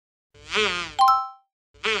Aha!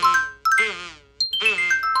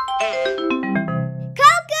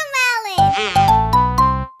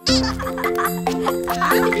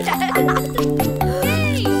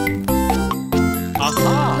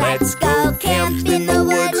 Let's go camp in the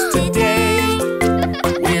woods today.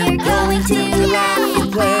 We're going to laugh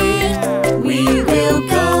and play. We will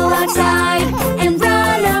go outside and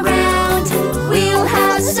run around. We'll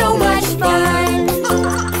have so much fun.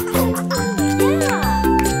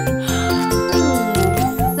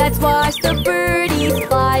 Let's watch the birdies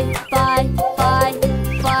fly, fly, fly,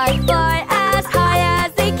 fly, fly as high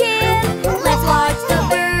as they can. Let's watch the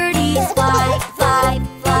birdies fly, fly,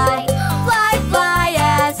 fly, fly, fly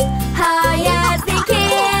as high as they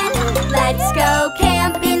can. Let's go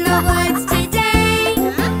camp in the woods today.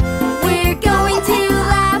 We're going to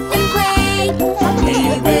laugh and play. We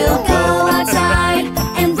will go outside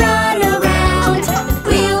and run around.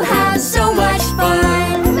 We'll have so much fun.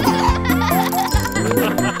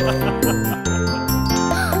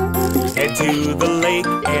 Head to the lake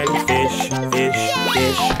and fish, fish,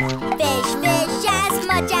 fish. Fish, fish as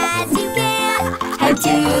much as you can. Head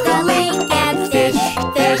to the lake and fish,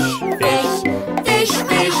 fish, fish. Fish,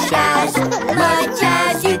 fish as much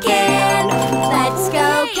as you can. Let's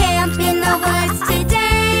go camp in the woods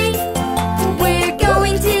today. We're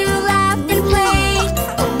going to laugh and play.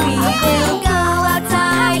 We will go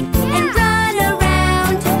outside and run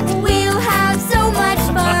around. We'll have so much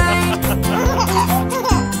fun.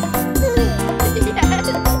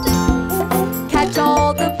 Catch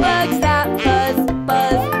all the bugs that buzz,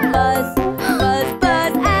 buzz, buzz, buzz,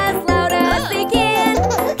 buzz as loud as they can.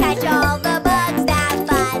 Catch all the bugs that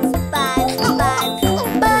buzz, buzz, buzz,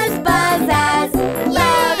 buzz, buzz as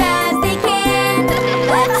loud as they can.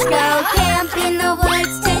 Let's go camp in the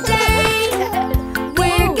woods today.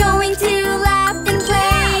 We're going to laugh and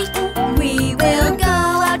play. We will go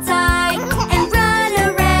outside and run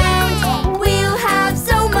around. We'll have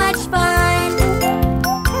so much fun.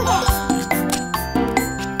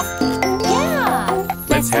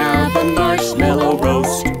 Let's have a marshmallow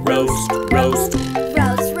roast, roast, roast.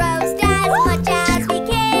 Roast, roast as much as we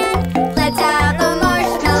can. Let's have a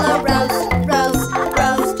marshmallow roast, roast,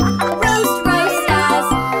 roast, roast, roast as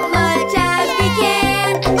much as we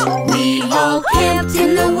can. We all camped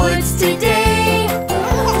in the woods today.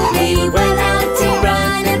 We went out to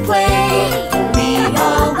run and play. We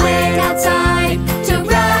all went outside to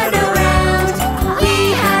run around. We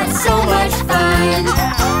had so much fun.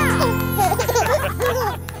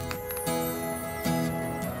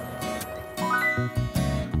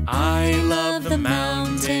 I love the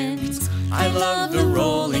mountains. I love the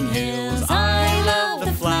rolling hills. I love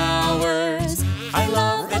the flowers. I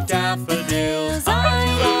love the daffodils. I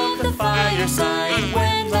love the fireside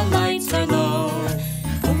when the lights are low.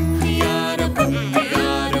 Boom-de-yada,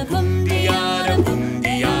 boom-de-yada, boom-de-yada,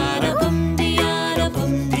 boom-de-yada, boom-de-yada,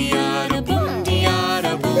 boom-de-yada,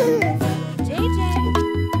 boom-de-yada, boom.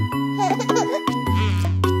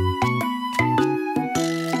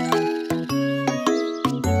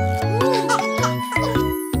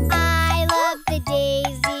 I love the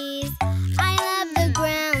daisies. I love the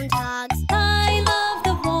groundhogs. I love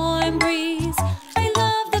the warm breeze. I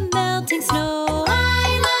love the melting snow.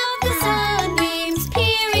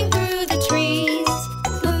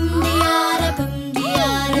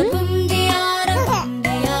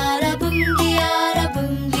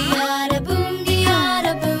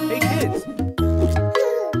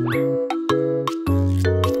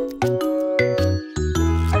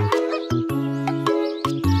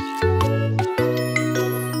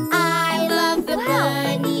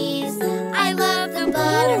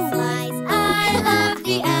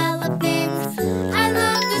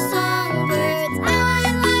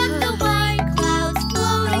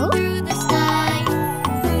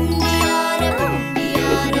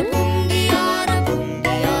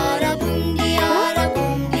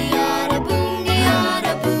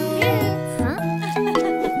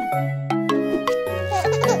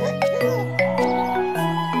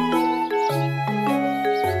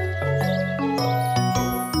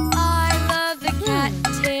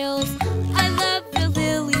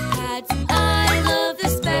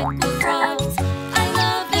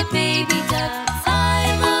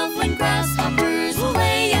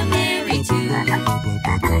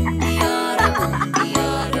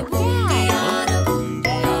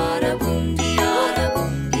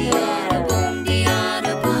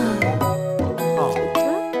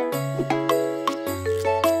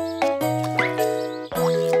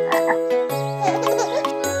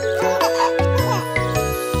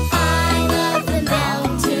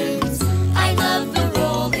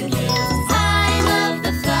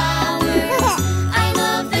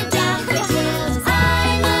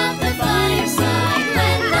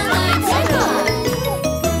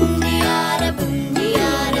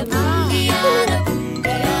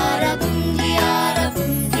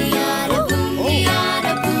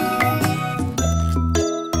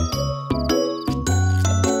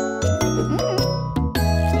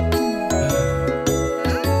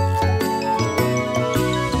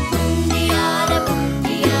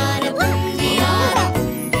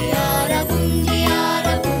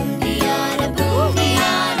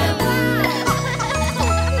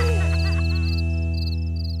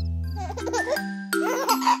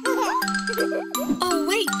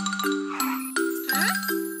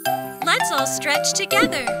 touch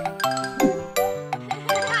together.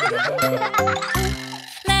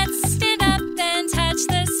 Let's stand up and touch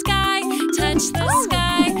the sky. Touch the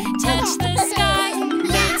sky, touch the sky.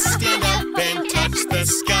 Let's stand up and touch the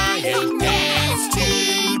sky and dance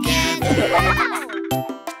together.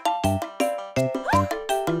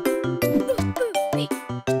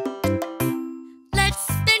 Let's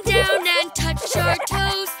bend down and touch our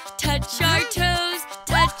toes. Touch our toes,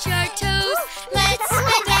 touch our toes. Let's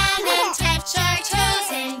bend down and touch our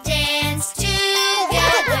toes and dance together.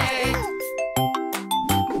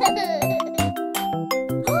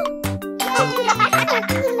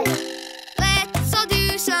 Let's all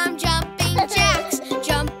do some jumping jacks.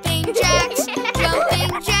 Jumping jacks,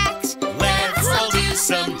 jumping jacks. Let's all do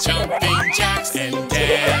some jumping jacks and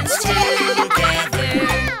dance together.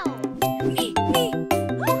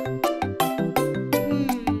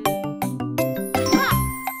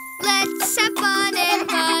 Let's have fun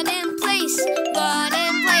and run in place. Run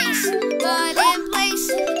in place, run in place.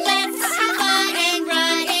 Let's have fun and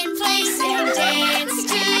run in place and dance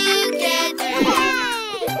together.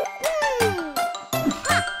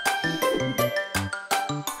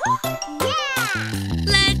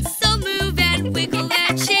 Let's all move and wiggle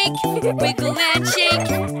and shake. Wiggle and shake,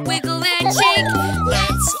 wiggle and shake.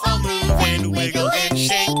 Let's all move and wiggle and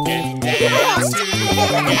shake and dance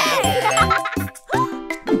together.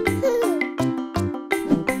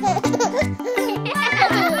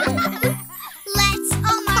 Let's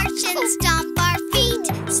all march and stomp our feet.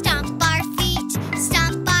 Stomp our feet,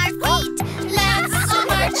 stomp our feet. Let's all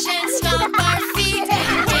march and stomp our feet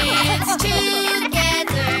and dance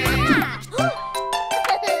together.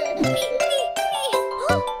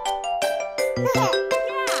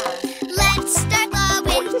 Let's start low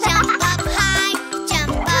and jump up high.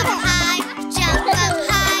 Jump up high, jump up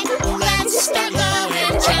high. Let's start low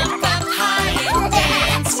and jump up high and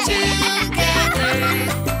dance together.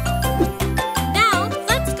 Now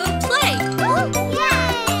let's go play.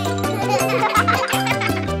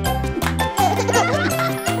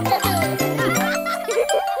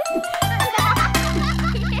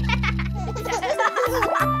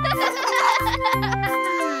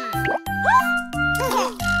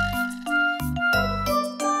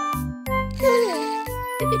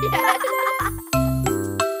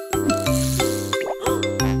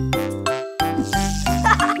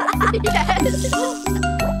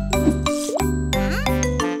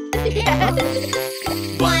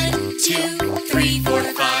 One, two, three, four,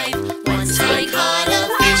 five. Once I caught a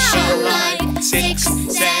fish alive. 6,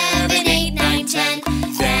 7, 8, 9, 10.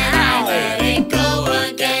 Then I let it go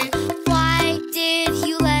again. Why did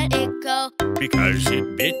you let it go? Because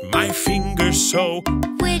it bit my finger so.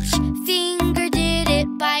 Which finger did it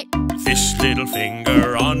bite? This little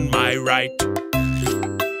finger on my right.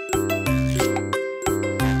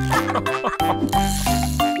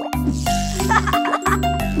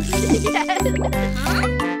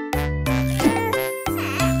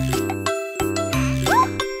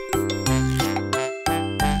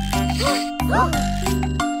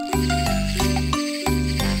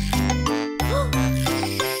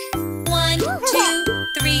 One, two,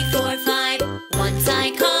 three, four, five. Once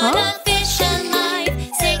I caught a fish alive.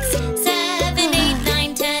 6, 7, 8,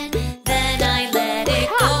 9, 10. Then I let it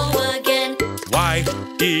go again. Why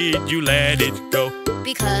did you let it go?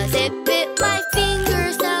 Because it bit my finger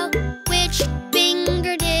so. Which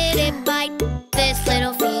finger did it bite? This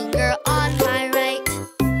little finger on my right.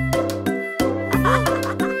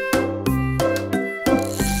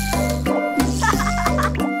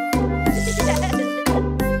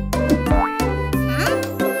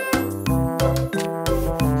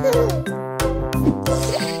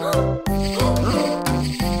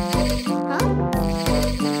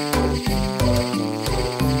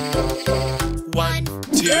 One,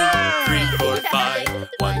 two, three, four, five.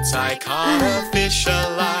 Once I caught a fish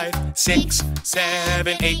alive. 6,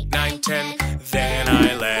 7, 8, 9, 10. Then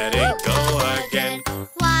I let it go again.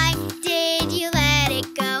 Why did you let it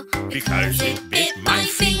go? Because it bit my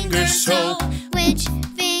finger so. Which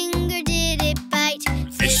finger did it bite?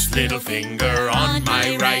 This little finger on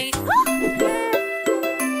my right.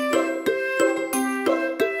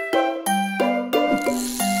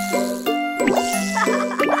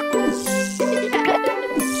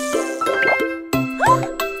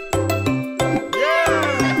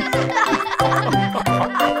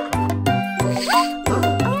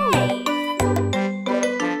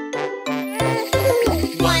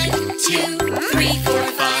 One, two, three, four,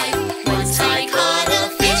 five. Once I caught a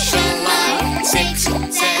fish alive. 6,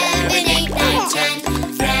 7, 8, 9,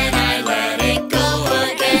 10. Then I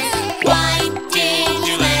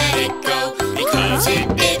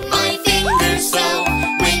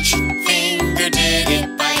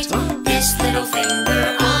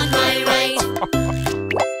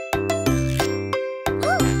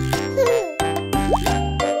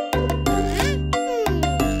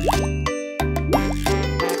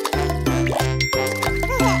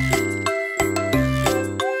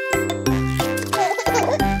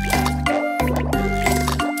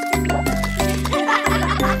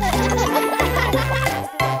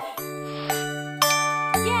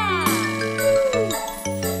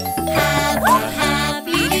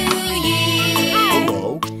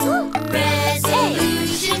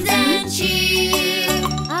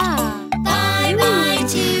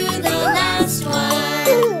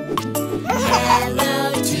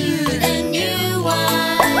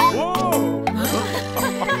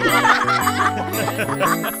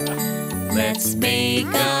Let's make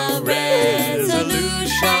a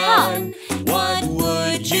resolution. What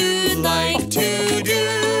would you like to do?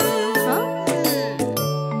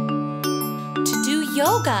 To do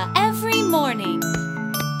yoga every morning.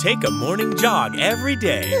 Take a morning jog every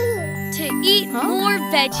day. To eat more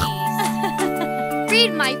veggies.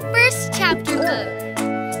 Read my first chapter book.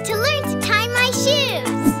 To learn to tie my shoes.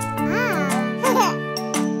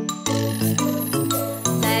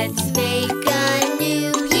 Let's make a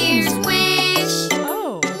New Year's wish.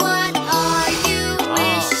 What are you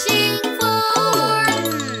wishing for?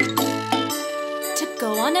 To go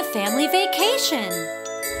on a family vacation.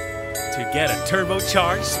 To get a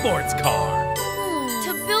turbocharged sports car.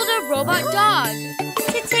 To build a robot dog.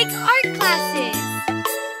 To take art classes.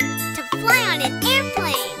 To fly on an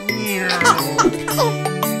airplane.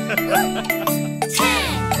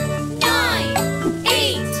 10, 9,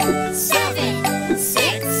 8, 7,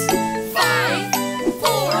 6, 5,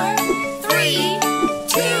 4, 3,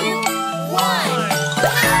 2, 1.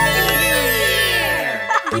 Happy New Year!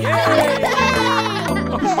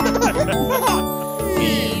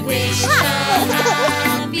 We wish a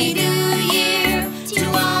Happy New Year to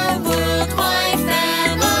our worldwide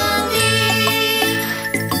family.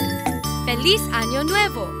 Feliz Año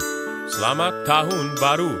Nuevo! Selamat Tahun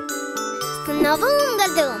Baru. Z nową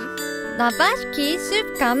gadą. Nabaski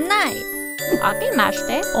Supkamnai.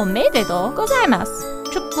 아낌마시테 오메데도 고자이마스.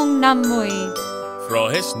 축복나무이.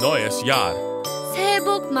 Frohes Neues Jahr. 새해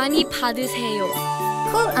복 많이 받으세요.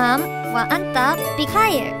 쿨암 와안타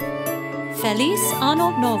비카일. Feliz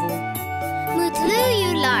Ano Novo.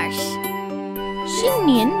 무드유 라르시.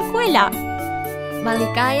 신년 kuela.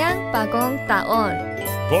 Maligayang bagong taon.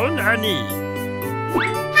 Bon Ani.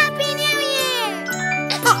 Happy New Year!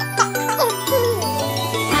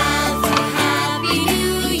 Have a happy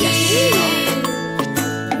New Year.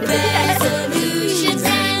 Resolutions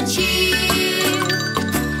and cheer.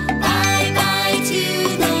 Bye bye to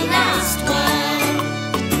the last one.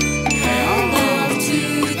 Hello to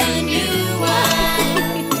the new one.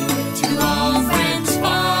 To all friends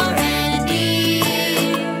far and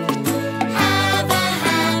near. Have a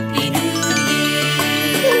happy New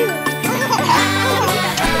Year. Have a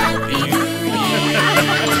happy New Year.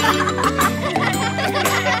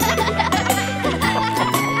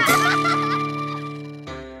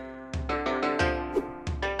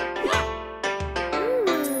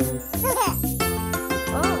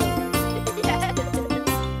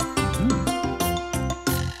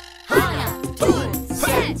 하나, 둘,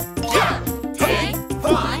 셋, 야!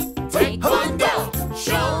 Taekwondo,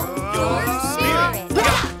 show your spirit.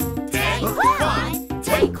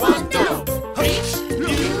 Taekwondo, reach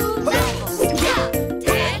new levels.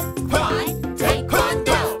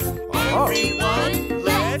 Taekwondo, everyone,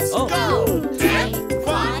 let's go.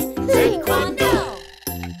 Taekwondo.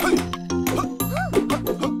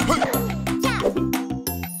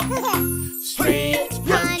 Straight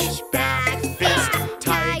punch, back fist,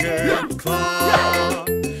 tiger claw.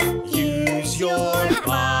 Use your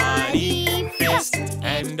body, fist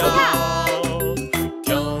and all.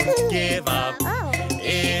 Don't give up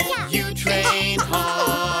if you train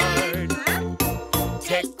hard.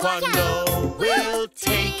 Taekwondo will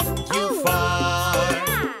take you far.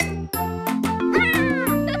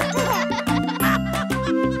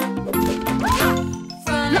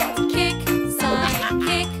 Front kick, side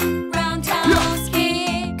kick, roundhouse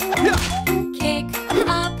kick. Kick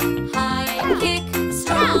up, high kick,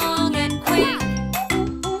 strong and quick.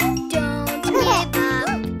 Don't give up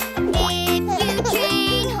if you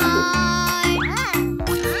train hard.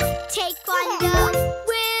 Taekwondo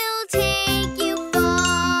will take you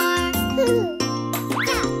far.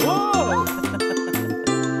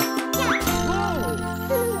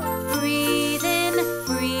 Breathe in,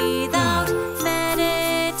 breathe out,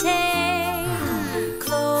 meditate.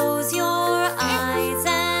 Close your eyes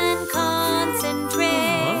and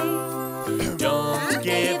concentrate. Don't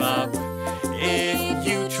give up if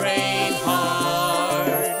you train hard.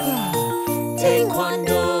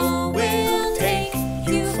 Taekwondo will take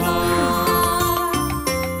you far.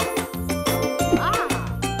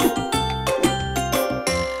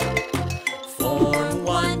 Form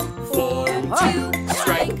 1, form 2,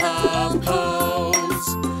 strike a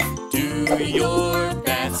pose. Do your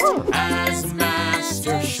best as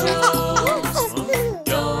master shows.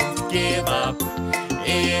 Don't give up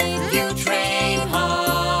if you train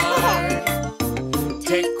hard.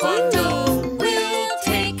 Taekwondo will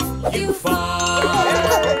take you far.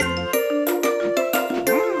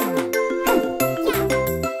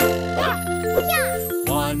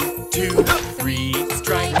 1, 2, 3,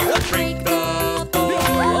 strike, break the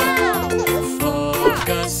ball.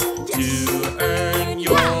 Focus to earn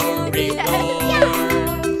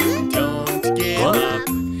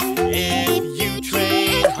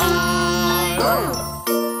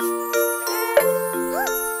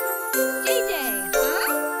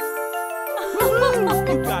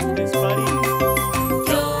You got this, buddy.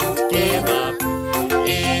 Don't give up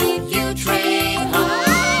if you train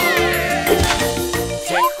hard.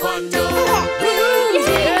 Taekwondo will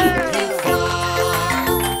take you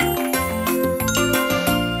far.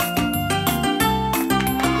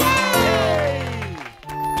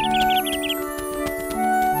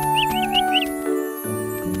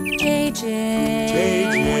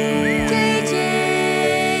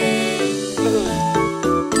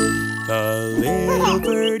 The little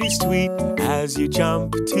birdie's tweet as you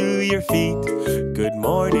jump to your feet. Good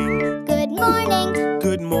morning. Good morning.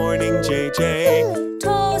 Good morning, JJ.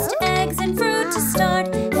 Toast, eggs, and fruit to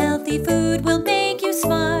start. Healthy food will make you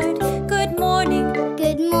smart. Good morning.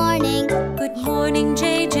 Good morning. Good morning,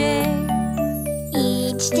 JJ.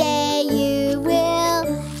 Each day you will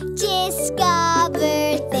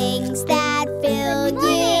discover things that fill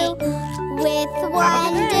you with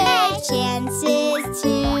wonder, chances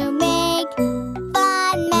to make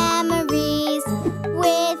fun memories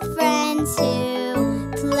with friends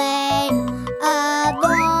who play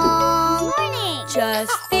along.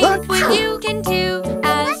 Just think what you can do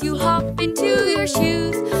as you hop into your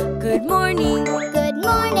shoes. Good morning. Good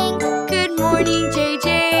morning. Good morning,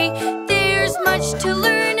 JJ. There's much to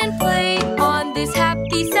learn and play on this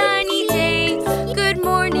happy sunny day. Good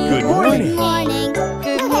morning. Good morning. Good morning.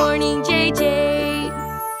 Good morning, JJ.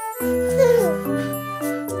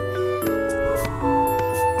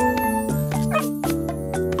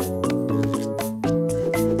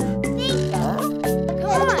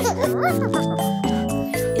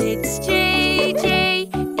 It's JJ,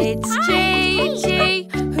 it's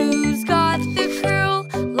JJ. Who's got the curl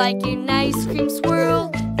like an ice cream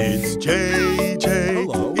swirl? It's JJ.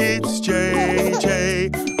 Hello. It's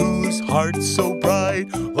JJ. Whose heart's so bright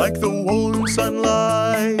like the warm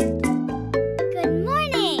sunlight. Good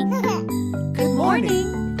morning. Good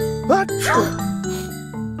morning.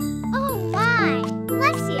 Oh my,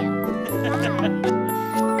 bless you.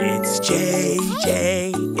 It's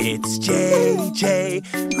JJ. It's JJ.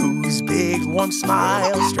 Whose big warm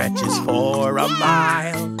smile stretches for a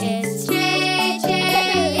mile. It's JJ,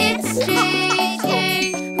 it's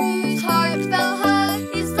JJ. Whose heartfelt hug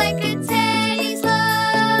is like a teddy's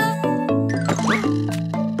love.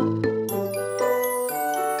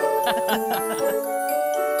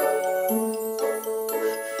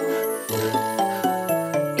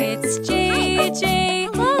 It's JJ,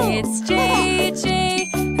 it's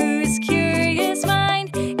JJ. Whose curious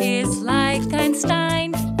mind is like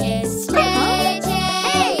Einstein. It's JJ,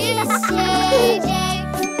 it's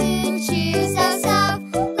JJ. Who cheers us up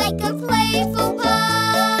like a playful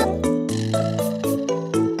pup.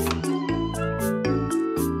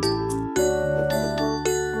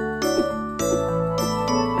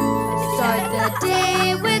 Start the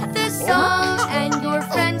day with a song, and your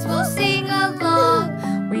friends will sing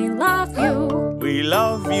along. We love you. We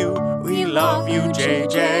love you. We love you,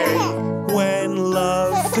 JJ. When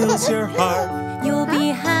love fills your heart, You'll be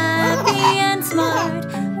happy and smart.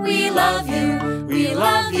 We love you. We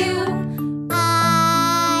love you.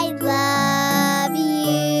 I love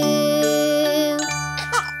you.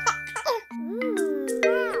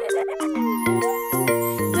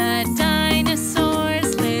 The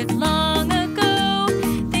dinosaurs lived long ago.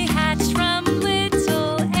 They hatched from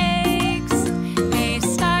little eggs. They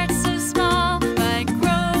start so small but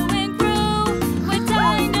grow and grow. What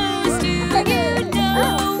dinos do you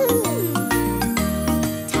know?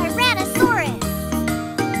 Tyrannosaurus,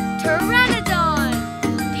 Pteranodon,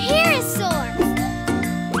 Parasaur,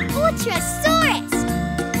 Ultrasaurus,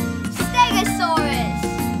 Stegosaurus,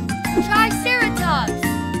 Triceratops.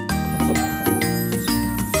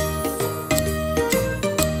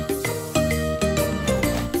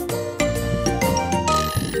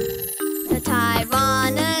 The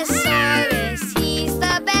Tyrannosaurus, he's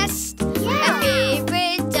the best. My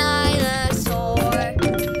favorite dinosaur.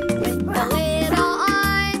 With the little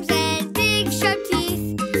arms and big sharp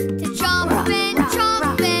teeth to chomp and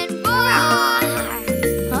roar.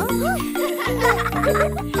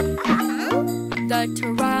 The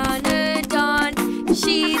Pteranodon,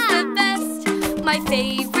 she's the best. My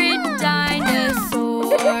favorite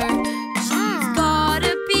dinosaur. She's got a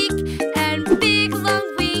beak and big long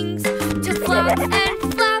wings to flap and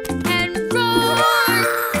roar.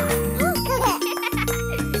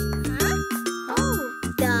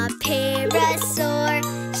 The Parasaur,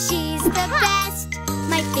 she's the best.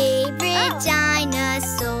 My favorite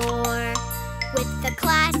dinosaur. With the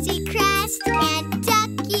classy crest and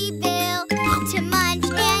ducky bill to munch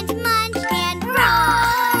and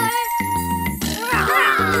roar.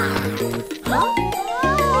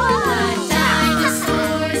 The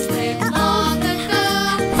dinosaurs lived long ago.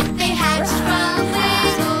 They hatched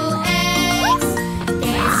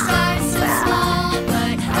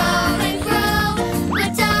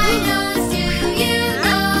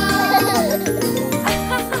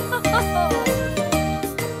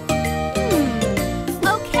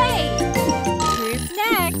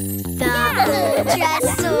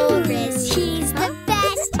Hadrosaurus, he's the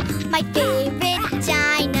best, my favorite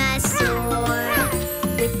dinosaur.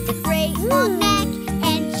 With a great long neck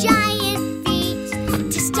and giant feet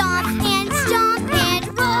to stomp and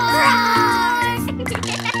roar.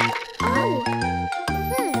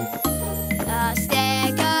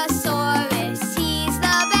 Stegosaurus, he's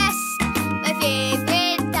the best, my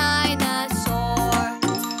favorite dinosaur.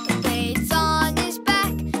 The blades on his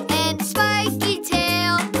back and spiky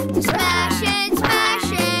tail to smash and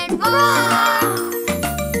roar.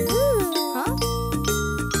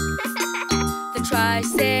 The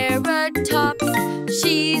Triceratops,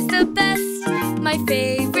 she's the best, my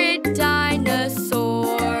favorite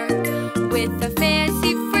dinosaur. With a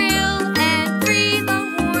fancy frill and 3 long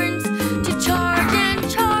horns to charge and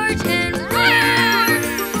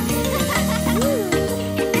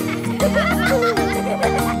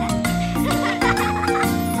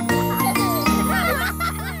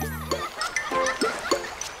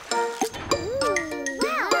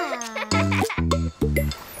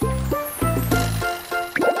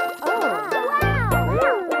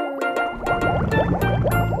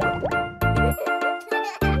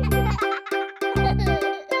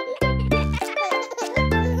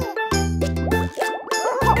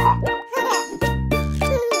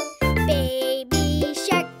Baby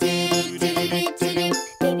shark, do-do-do-do-do-do.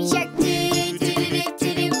 Baby shark,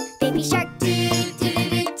 do-do-do-do-do-do. Baby shark,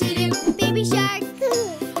 do-do-do-do-do-do. Baby shark.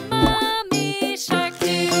 Mommy shark,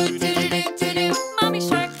 do-do-do-do-do-do. Mommy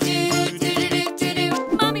shark,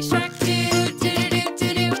 do-do-do-do-do-do. Mommy shark,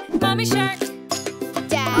 do-do-do-do-do-do. Mommy shark.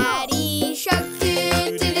 Daddy shark,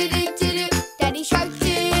 do-do-do-do-do-do. Daddy shark,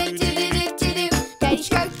 do-do-do-do-do-do. Daddy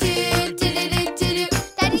shark, do-do-do-do-do-do.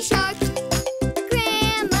 Daddy shark.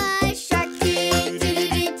 Grandma shark,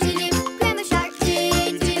 do-do-do-do-do-do. Grandma shark,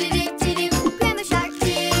 do-do-do-do-do-do. Grandma shark,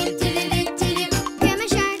 do-do-do-do-do-do. Grandma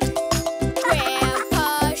shark. Grandpa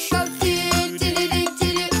shark,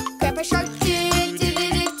 do-do-do-do-do-do. Grandpa shark,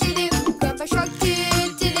 do-do-do-do-do. Grandpa shark,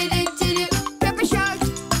 do-do-do-do-do. Grandpa shark.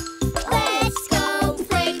 Let's go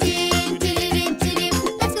play, do-do-do-do-do.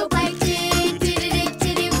 Let's go play,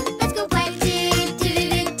 do-do-do-do-do. Let's go play,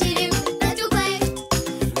 do-do-do-do-do. Let's go play.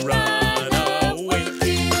 Run away,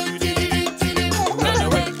 Do-do-do-do-do. run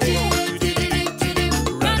away,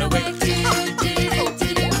 run away,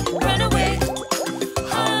 Run away.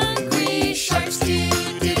 hungry sharks,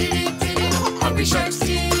 hungry sharks,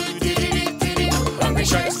 hungry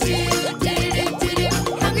sharks,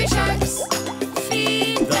 Hungry sharks.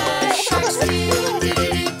 Feed the sharks,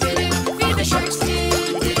 feed the sharks,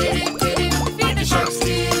 feed the sharks,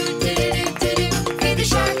 feed the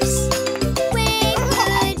sharks. Wave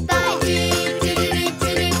goodbye,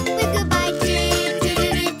 do-do-do-do-do. Wave goodbye,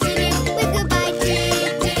 do-do-do-do-do. Wave goodbye,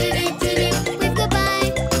 do-do-do-do-do. Wave goodbye.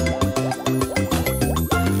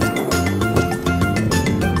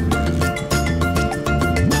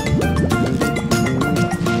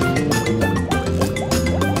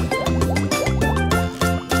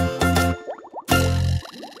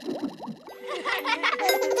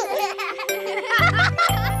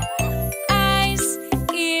 Eyes,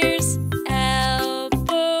 ears,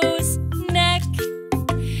 elbows, neck,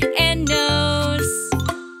 and nose.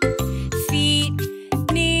 Feet,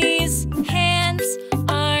 knees, hands,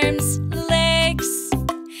 arms, legs,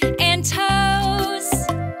 and toes.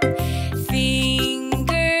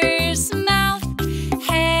 Fingers, mouth,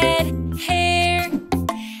 head, hair,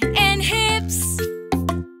 and hips.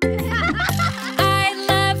 I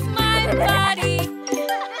love my body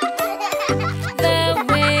the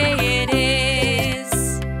way it is.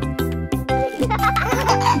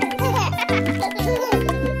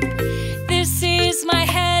 This is my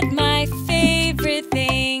head, my favorite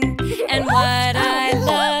thing. And what I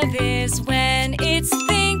love is when it's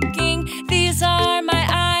thinking. These are my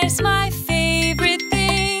eyes, my favorite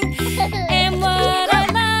thing. And what I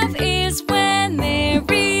love is when they're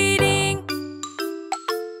reading.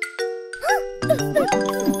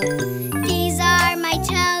 These are my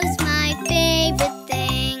toes, my favorite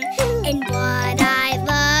thing. And what I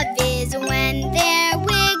love is when they're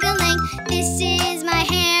wiggling. This is my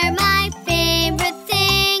hair, my favorite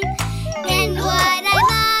thing. And what I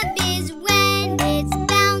love is when it's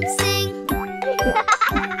bouncing.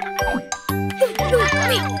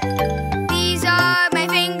 These are my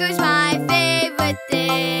fingers, my favorite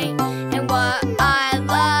thing. And what I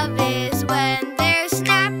love is when they're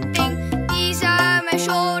snapping. These are my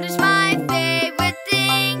shoulders, my favorite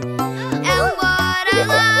thing. And what I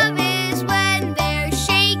love is when they're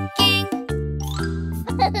shaking.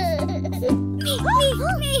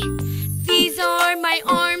 Me. These are my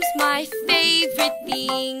arms, my favorite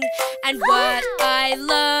thing. And what I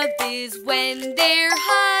love is when they're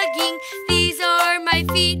hugging. These are are my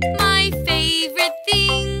feet, my favorite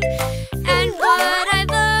thing. And what I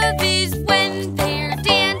love is when they're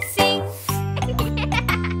dancing.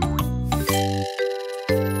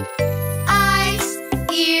 Eyes,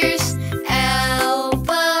 ears,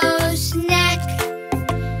 elbows, neck,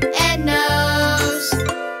 and nose.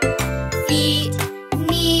 Feet,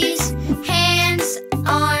 knees, hands,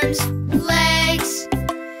 arms, legs,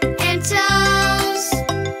 and toes.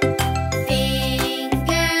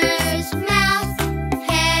 Fingers, mouth,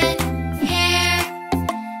 head, hair,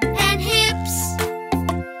 and hips.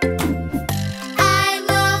 I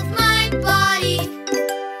love my body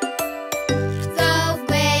the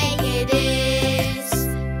way it is.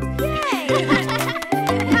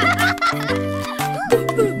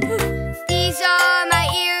 These are my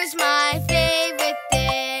ears, my favorite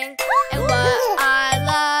thing. And what I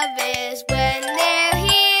love is when they're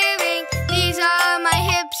hearing. These are my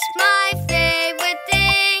hips, my favorite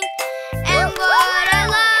thing. And what I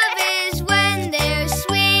love is when they're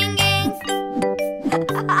swinging.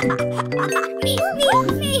 Me, me,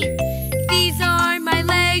 me. These are my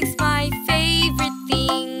legs, my favorite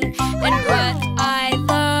thing. And what I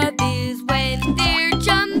love is when they're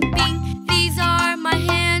jumping. These are my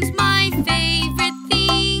hands, my favorite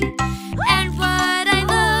thing. And what I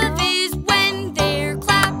love is when they're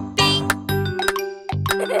clapping.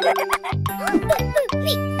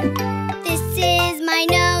 This is my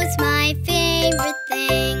nose, my favorite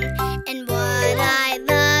thing. And what I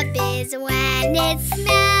love is when it's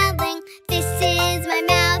smelling. This is my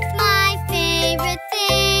mouth, my favorite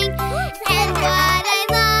thing. And what I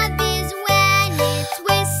love is when it's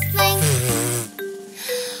whistling.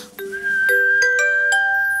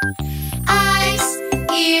 Eyes,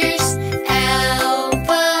 ears,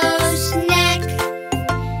 elbows, neck,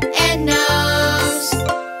 and nose.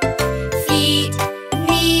 Feet,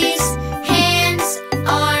 knees, hands,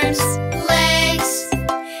 arms, legs,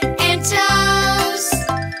 and toes.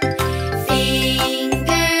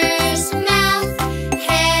 Fingers, mouth,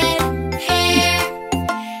 head, hair,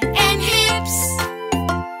 and hips.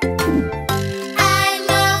 I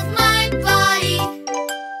love my body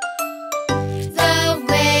the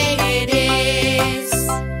way it is.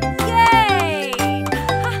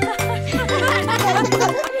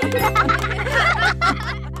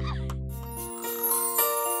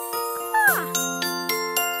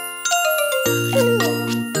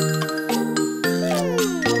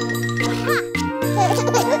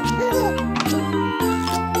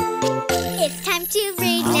 It's time to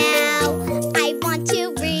read now. I want to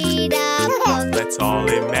read a book. Let's all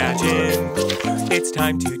imagine it's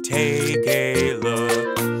time to take a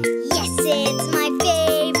look. Yes, it's my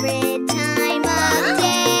favorite time of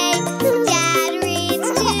day. Dad reads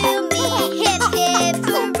to me, hip hip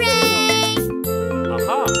hooray.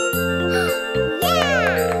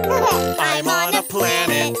 Yeah! I'm on a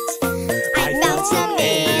planet. I found some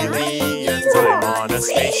aliens. I'm on a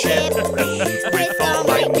spaceship with all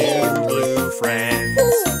my new blue friends.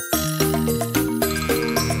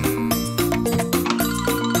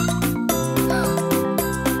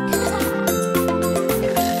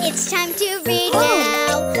 It's time to read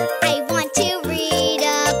now. I want to read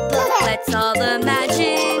a book. Let's all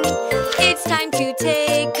imagine it's time to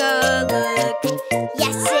take a look.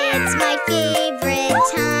 Yes, it's my favorite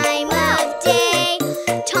time of day.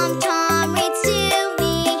 TomTom reads to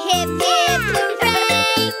me, hip hip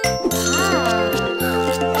hooray.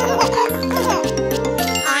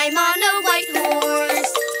 I'm on a white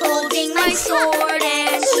horse, holding my sword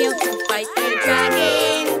and shield to fight the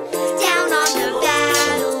dragon down on the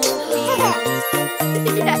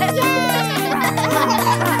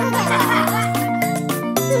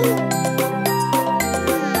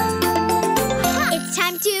It's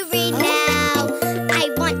time to read now. I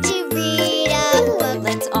want to read a book.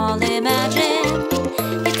 Let's all imagine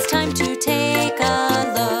it's time to take a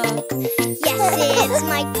look. Yes, it's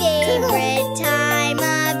my favorite time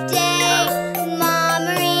of day. Mom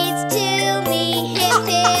reads to me, hip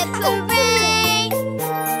hip hooray.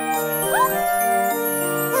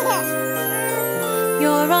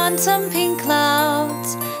 You're on some pink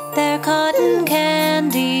clouds, they're cotton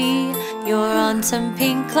candy. You're on some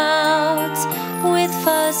pink clouds with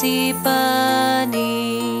fuzzy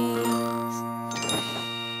bunnies.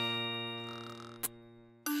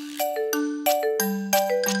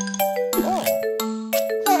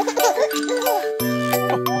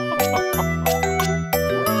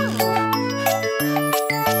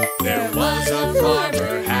 There was a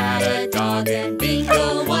farmer, had a dog, and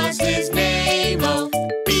Bingo was his name. Oh,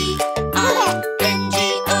 B-I-N-G-O,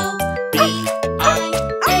 B-I-N-G-O,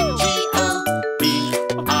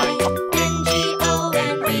 B-I-N-G-O,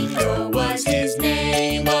 and Bingo was his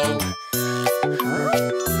name. Oh.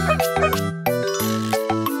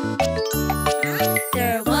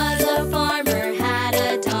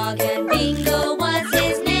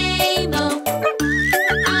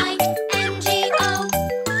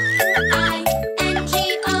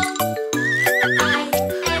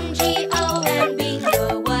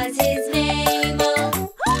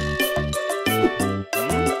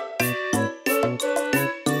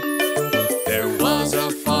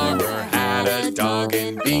 a dog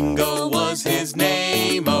and Bingo was his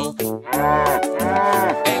name. Oh,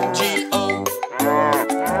 N-G-O,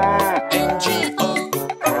 N-G-O,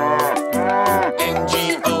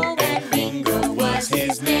 N-G-O, and Bingo was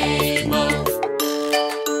his name. Oh,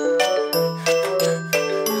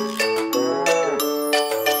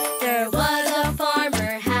 there was a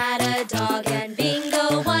farmer had a dog and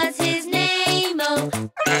Bingo was his name. Oh,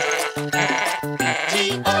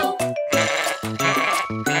 G-O,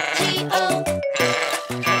 G-O,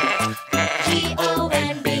 G-O,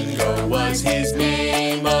 and Bingo was his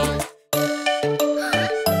name. Oh,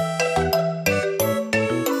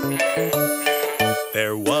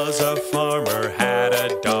 there was a farmer had a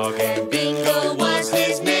dog and Bingo was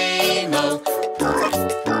his name. Oh,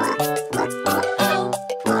 Oh,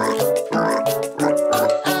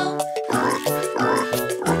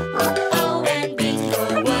 oh, and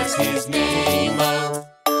Bingo was his name. Oh,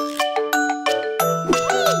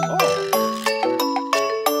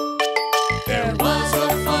 there was a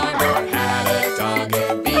farmer had a dog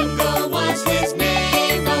and Bingo was his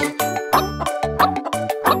name. Oh,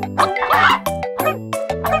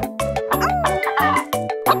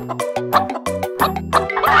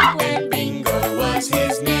 and Bingo was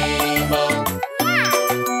his name. Oh,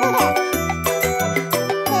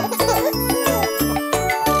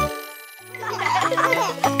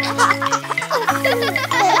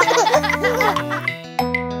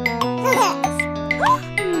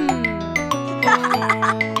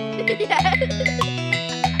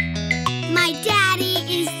 My daddy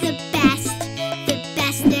is the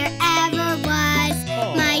best there ever was.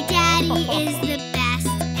 My daddy is the best,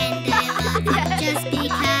 and I love him just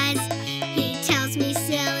because he tells me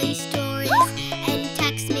silly stories and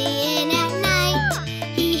tucks me in at night.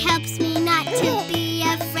 He helps me not to be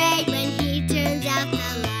afraid when he turns out the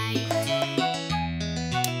light.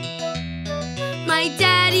 My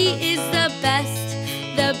daddy is the best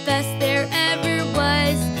there ever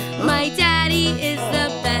was. My daddy is the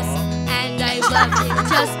best, and I love him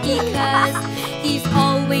just because he's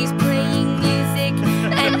always playing music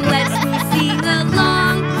and lets me sing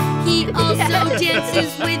along. He also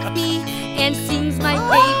dances with me and sings my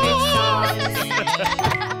favorite songs.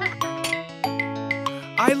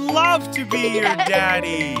 I love to be your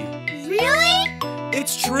daddy. Really?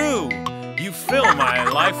 It's true. You fill my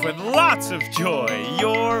life with lots of joy.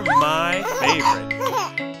 You're my favorite.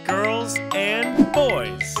 Girls and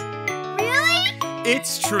boys. Really?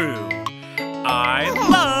 It's true. I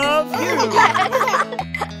love you.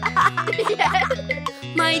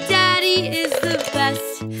 My daddy is the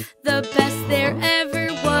best there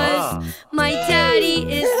ever was. My daddy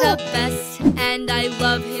is the best, and I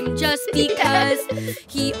love him just because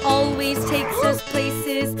he always takes us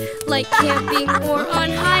places like camping or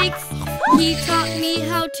on hikes. He taught me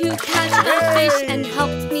how to catch a fish and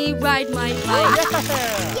helped me ride my bike.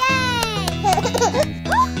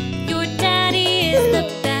 Your daddy is the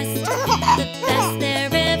best there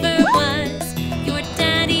ever was. Your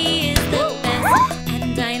daddy is the best,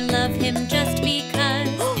 and I love him just because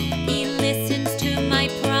he listens to my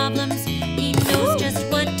problems. He knows just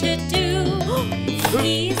what to do.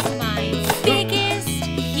 He's my biggest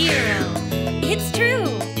hero. It's true.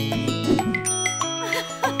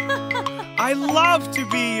 I love to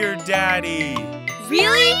be your daddy.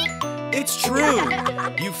 Really? It's true.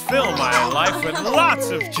 You fill my life with lots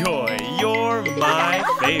of joy. You're my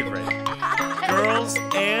favorite. Girls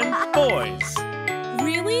and boys.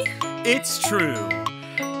 Really? It's true.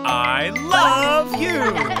 I love you.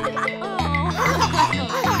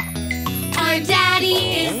 Our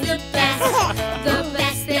daddy is the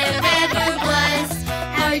best there ever was.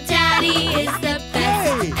 Our daddy is the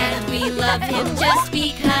best, and we love him just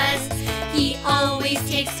because he always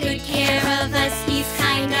takes good care of us. He's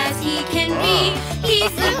kind as he can be.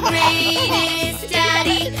 He's the greatest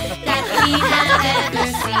daddy that we have ever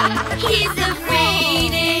seen. He's the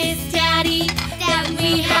greatest daddy that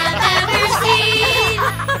we have ever seen.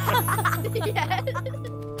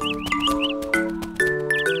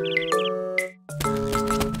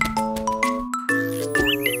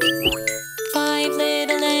 5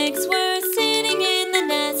 little eggs were sitting in the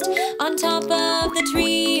nest on top of the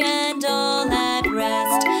tree and all at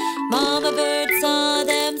rest. Mama bird saw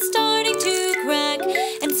them starting to crack,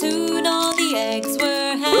 and soon all the eggs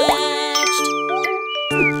were hatched.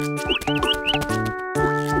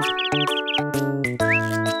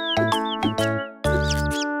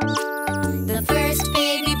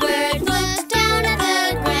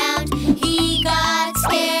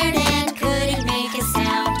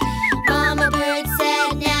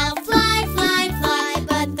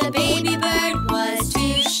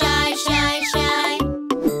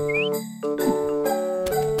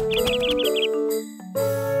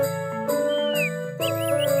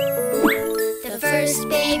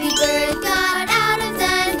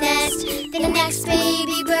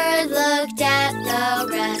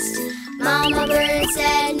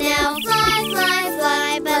 said, now fly, fly,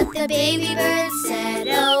 fly. But the baby bird said,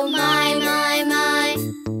 oh my, my, my.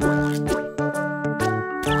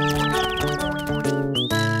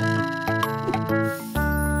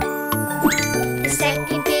 The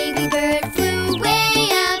second baby bird flew way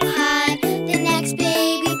up high. The next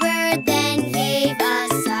baby bird then gave a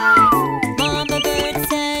sigh. Mama bird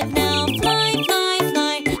said, now fly, fly,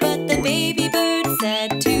 fly. But the baby bird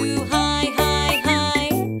said, too high, high, high.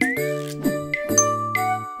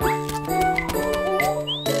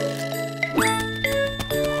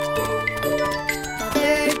 The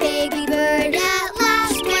third baby bird at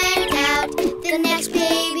last went out. The next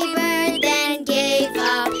baby bird then gave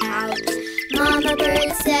a pout. Mama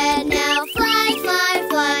bird said, now fly, fly,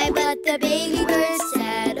 fly. But the baby bird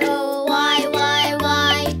said, oh, why, why,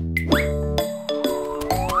 why?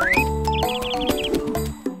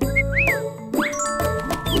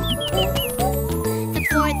 The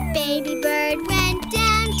fourth baby bird went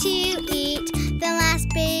down to eat. The last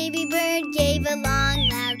baby bird gave a long,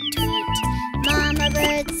 loud tweet. Mama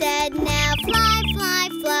bird said, now fly, fly,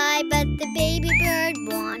 fly. But the baby bird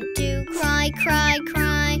wanted to cry, cry,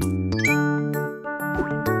 cry.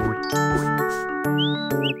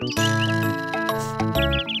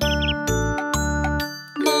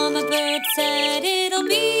 Mama bird said, it'll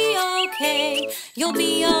be okay. You'll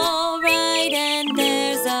be alright, and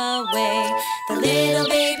there's a way. The little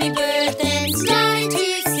baby bird then started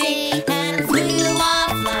to sing and flew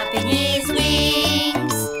off, flapping his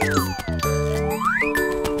wings.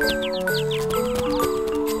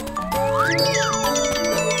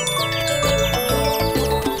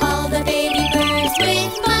 All the baby birds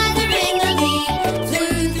with mother in the lead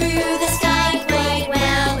flew through the sky quite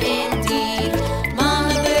well indeed.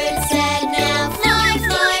 Mama bird said, now fly,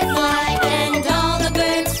 fly, fly. And all the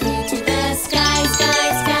birds flew to the sky, sky,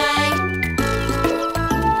 sky.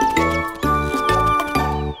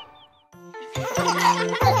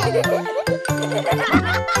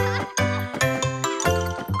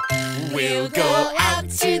 We'll go out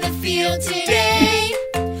to the field today.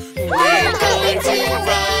 We're going to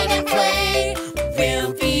run and play.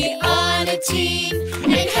 We'll be on a team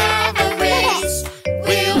and have a race.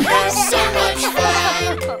 We'll have so much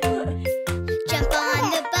fun. Jump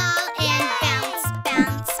on the ball and bounce,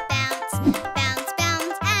 bounce, bounce, bounce,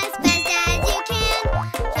 bounce as fast as you can.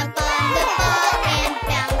 Jump on the ball and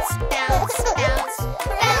bounce, bounce, bounce,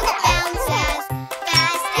 bounce, bounce as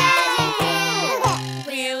fast as you can.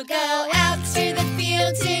 We'll go out to the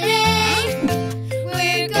field today.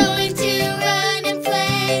 We're going to run and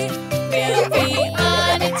play. We'll be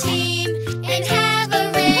on a team and have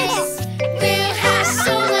a race. We'll have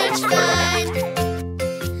so much fun.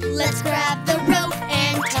 Let's grab the rope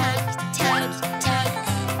and tug, tug, tug,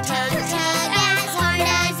 tug, tug as hard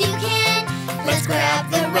as you can. Let's grab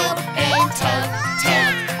the rope and tug,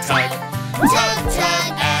 tug, tug, tug,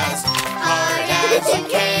 tug as hard as you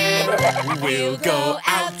can. We'll go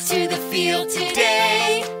out to the field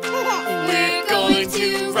today. We're going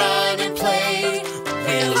to run and play.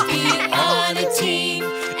 We'll be on a team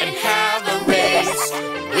and have a race.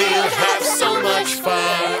 We'll have so much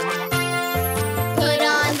fun. Put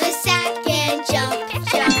on the sack and jump,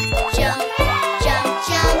 jump, jump, jump,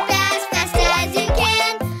 jump as fast as you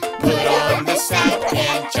can. Put on the sack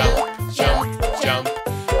and jump, jump, jump,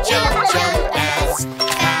 jump, jump as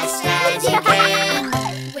fast as you can.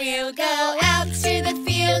 We'll go out to the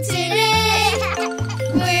field today.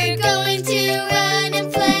 We're going to run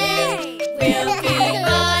and play. We'll be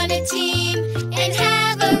on a team and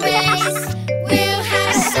have a race. We'll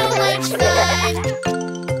have so much fun.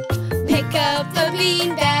 Pick up the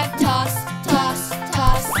beanbag, toss, toss,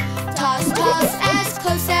 toss, toss, toss as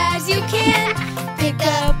close as you can. Pick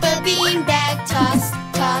up a beanbag, toss,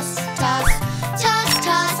 toss, toss, toss,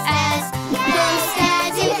 toss as close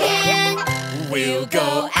as you can. We'll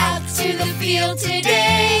go out to the field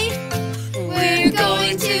today. We're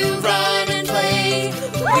going to run and play.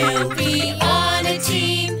 We'll be on a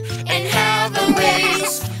team and have a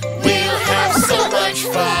race. We'll have so much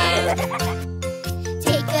fun.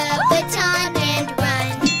 Take a baton and run,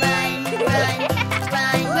 run, run,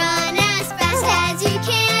 run, run as fast as you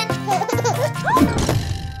can.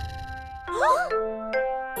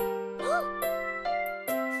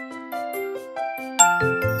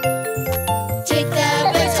 Take the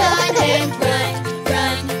baton and run,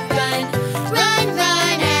 run, run, run,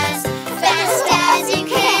 run as fast as you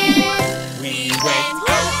can. We went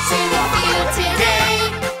out to the field today.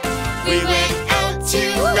 We went out to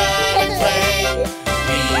run and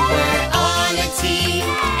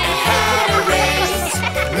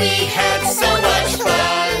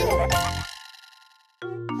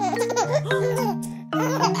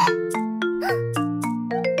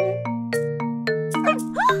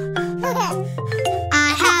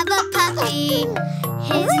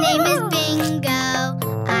His name is Bingo.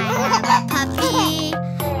 I have a puppy,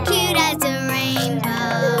 cute as a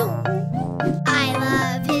rainbow. I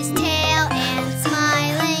love his tail and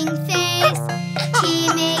smiling face. He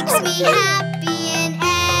makes me happy in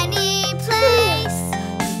any place.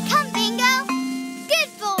 Come, Bingo,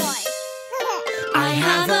 good boy. I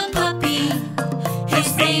have a puppy,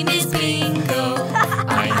 his name is Bingo.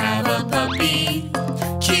 I have a puppy,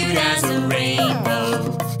 cute as a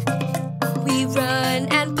rainbow. We run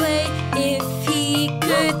and play. If he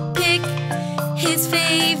could pick, his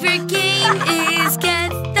favorite game is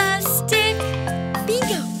get the stick.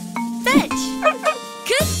 Bingo, fetch.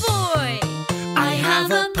 Good boy. I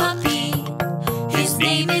have a puppy, his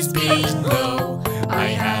name is Bingo. I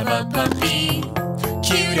have a puppy,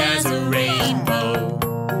 cute as a rainbow.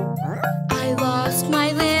 I lost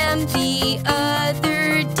my lamb the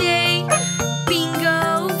other day.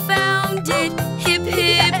 Bingo found it, hip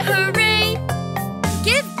hip hooray.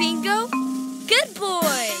 Give Bingo, good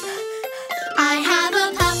boy. I have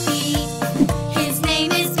a puppy, his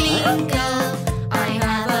name is Bingo. I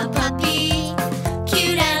have a puppy,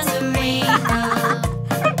 cute as a rainbow.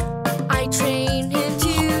 I train him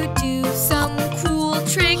to do some cool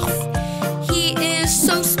tricks. He is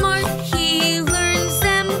so smart, he learns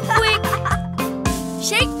them quick.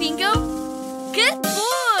 Shake Bingo, good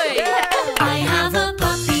boy. I have a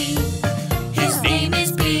puppy, his name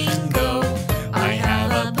is Bingo. I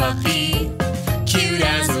have a puppy, cute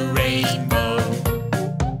as a rainbow.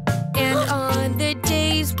 And on the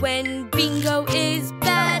days when Bingo is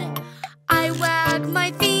bad, I wag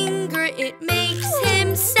my finger, it makes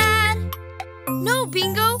him sad. No,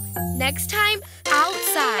 Bingo, next time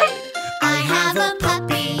outside. I have a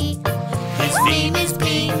puppy, his name is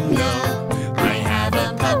Bingo. I have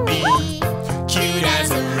a puppy, cute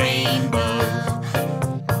as a rainbow.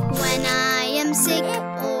 When I am sick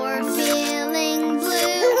or feeling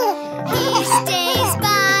blue, he stays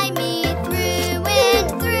by me through and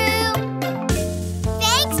through.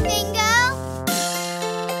 Thanks, Bingo.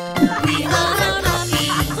 We love our puppy,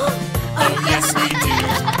 oh yes we do.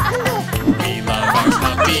 We love our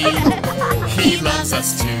puppy. He loves us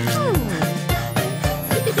too.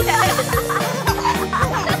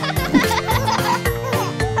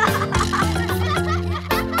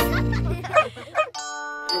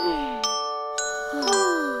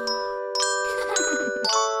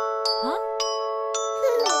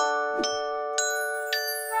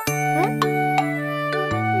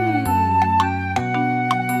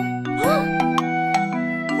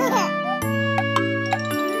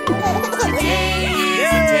 Today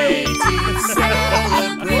is a day to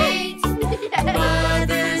celebrate.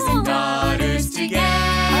 Mothers and daughters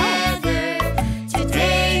together.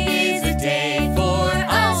 Today is a day for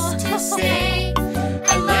us to say,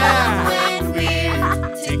 I love when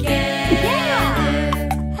we're together.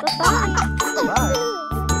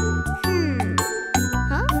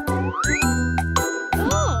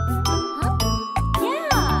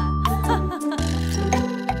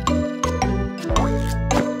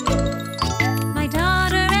 My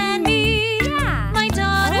daughter and me, my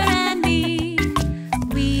daughter and me,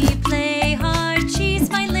 we play hard. She's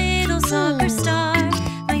my little soccer star.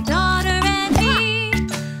 My daughter and me,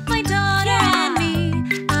 my daughter and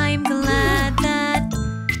me, I'm glad that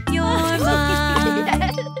you're mine.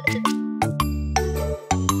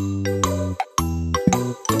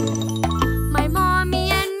 My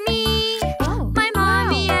mommy and me, my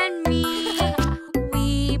mommy and me,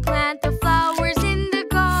 we plant the flowers in the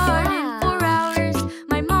garden for hours.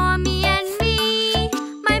 My mommy and me,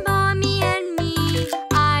 my mommy and me,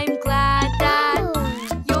 I'm glad that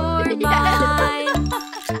you're mine.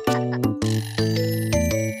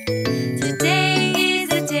 Today is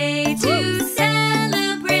a day to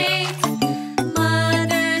celebrate.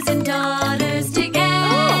 Mothers and daughters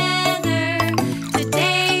together.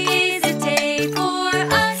 Today is a day for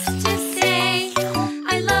us to say,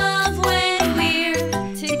 I love when we're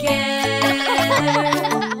together.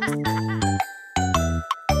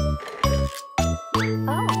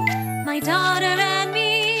 My daughter and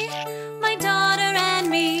me, my daughter and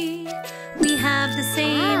me, we have the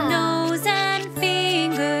same nose and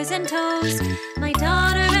fingers and toes. My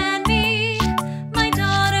daughter and me, my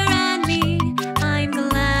daughter and me, I'm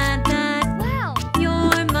glad that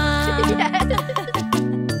you're mine.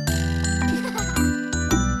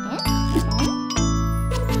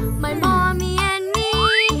 My mommy and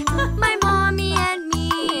me, my mommy and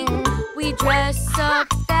me, we dress up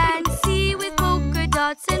fancy with polka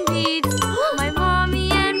dots and beads. My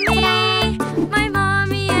mommy and me, my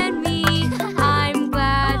mommy and me, I'm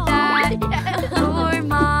glad that you're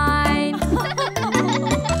mine.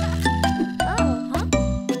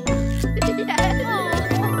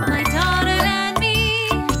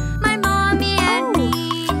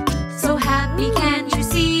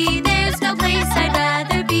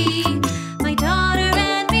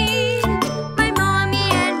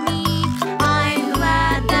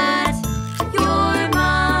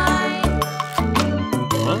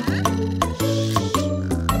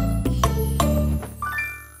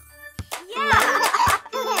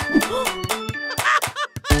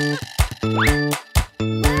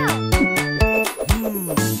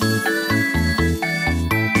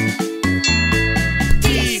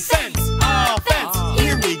 Defense, offense,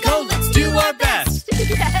 here we go, let's do our best.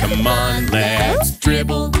 Come on, let's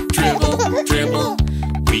dribble, dribble, dribble.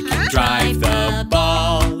 We can drive the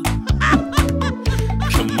ball.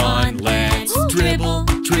 Come on, let's dribble,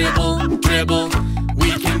 dribble, dribble.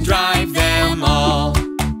 We can drive them all.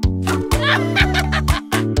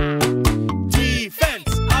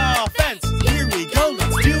 Defense, offense, here we go,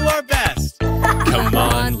 let's do our best. Come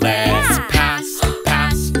on, let's pass,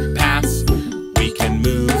 pass, pass. We can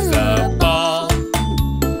move the ball.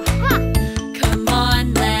 Come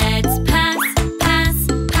on, let's pass, pass,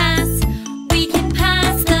 pass. We can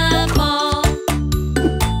pass the ball.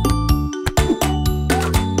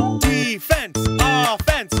 Defense,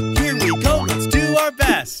 offense, here we go, let's do our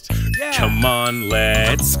best. Come on,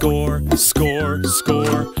 let's score, score,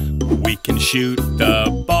 score. We can shoot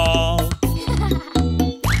the ball.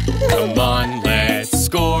 Come on, let's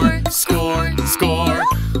score, score, score.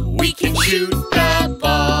 We can shoot the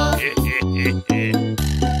ball.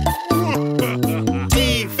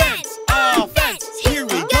 Defense, offense, here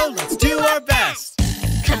we go, let's do our best.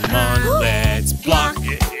 Come on, let's block,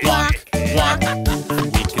 block, block.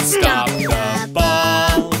 We can stop the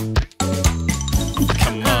ball.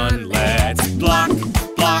 Come on, let's block,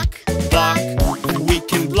 block, block. We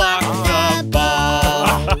can block the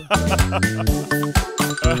ball.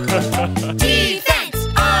 Defense,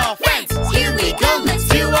 offense, here we go, let's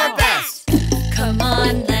do our best. Come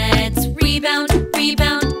on, let's rebound,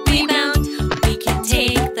 rebound, rebound. We can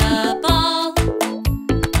take the ball.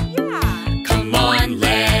 Come on,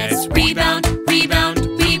 let's rebound, rebound,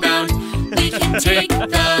 rebound. We can take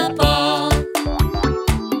the ball.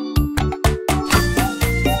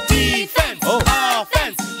 Defense,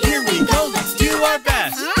 offense, here we go, let's do our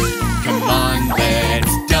best. Come on,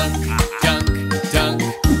 let's dunk, dunk, dunk.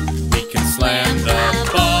 We can slam the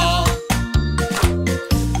ball.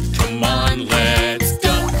 Come on, let's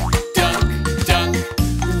dunk, dunk, dunk.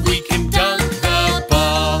 We can dunk the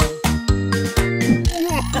ball.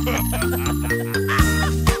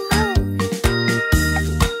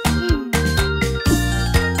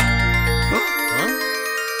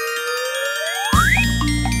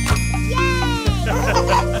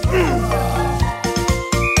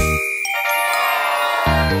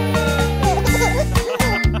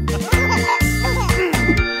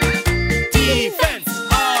 Defense,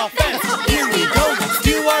 offense, here we go, let's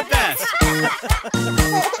do our best.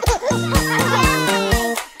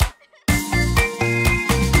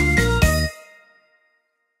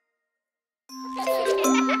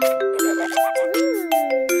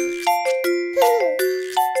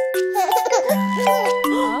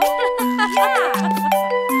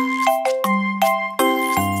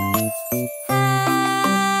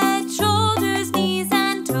 Head, shoulders, knees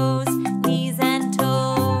and toes, knees and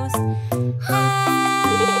toes.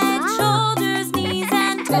 Head, shoulders, knees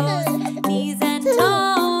and toes, knees and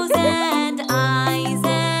toes, and eyes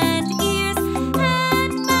and ears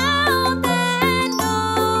and mouth and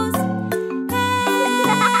nose.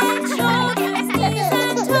 Head, shoulders, knees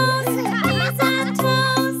and toes, knees and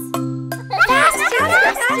toes. Faster,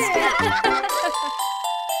 faster.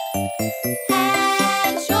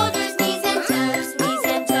 Head, shoulders, knees and toes, knees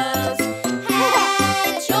and toes.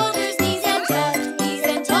 Head, shoulders, knees and toes, knees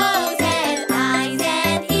and toes, and eyes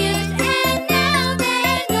and ears and mouth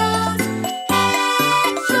and nose.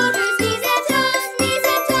 Head, shoulders, knees and toes, knees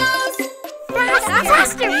and toes.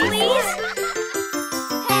 Faster, please.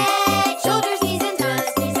 Head, shoulders, knees and toes,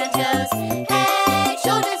 knees and toes. Head,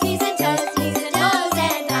 shoulders, knees and toes, knees and toes,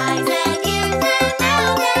 and eyes and ears and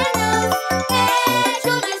mouth and nose. Head,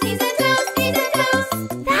 shoulders, knees and toes, knees and toes.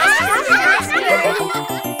 Faster, faster.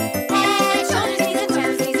 Head, shoulders, knees and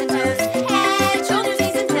toes, knees and toes. Head, shoulders,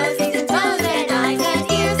 knees and toes, knees and toes, and eyes and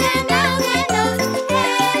ears and mouth and nose.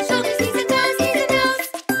 Head, shoulders, knees and toes, knees and toes.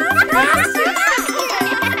 Faster, faster.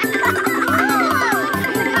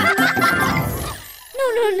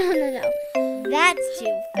 No. That's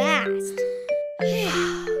too fast.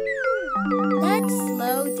 Let's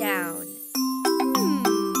slow down.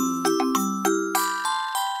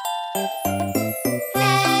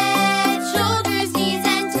 Head, shoulders, knees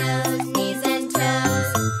and toes, knees and toes.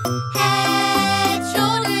 Head,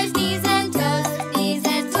 shoulders, knees and toes, knees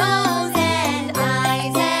and toes, and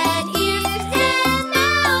eyes and ears and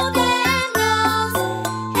mouth and nose.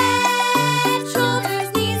 Head, shoulders,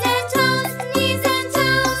 knees and toes, knees and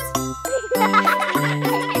toes.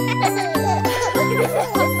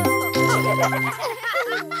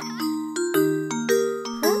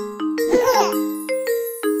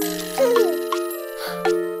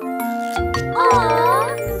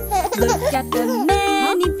 Look at the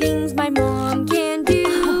many things my mom can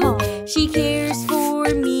do. She cares for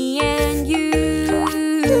me and you.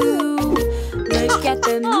 Look at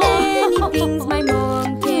the many things my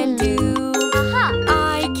mom can do.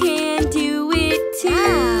 I can do it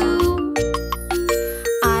too.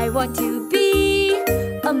 I want to be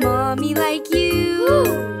a mommy like you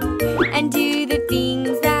and do the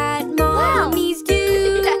things that mommies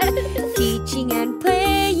do. Teaching and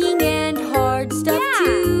playing and hard stuff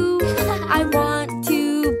too. I want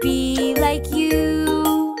to be like you.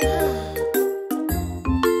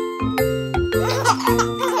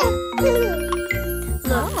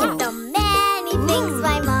 Look at the many things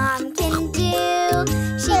my mom can do.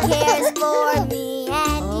 She cares for me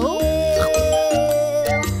and you.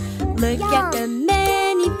 Look at the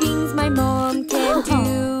many things my mom can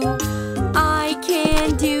do. I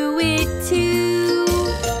can do it too.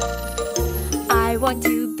 I want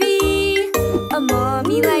to be a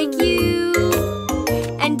mommy like you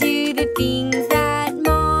and do the things that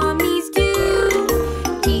mommies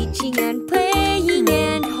do. Teaching and playing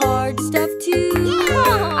and hard stuff too.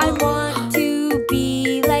 I want to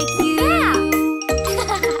be like you.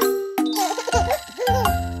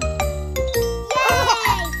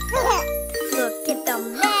 Look at the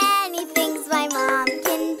many things my mom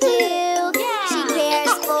can do. She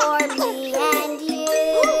cares for me and you.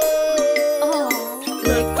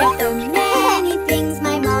 Look at the many things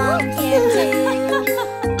my mom can do.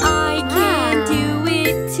 I can do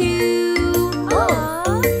it too.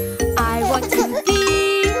 I want to be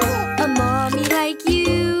a mommy like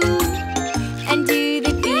you and do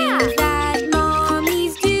the things that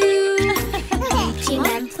mommies do. Teaching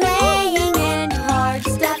and playing and hard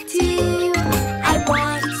stuff too. I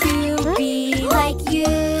want to be like you.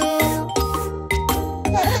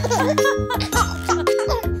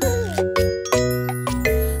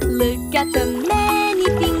 Look at the many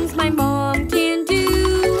things my mom can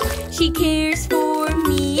do. She cares for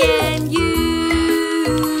me and you.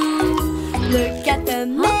 Look at the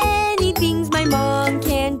many things my mom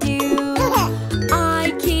can do.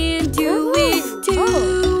 I can do it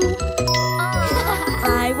too.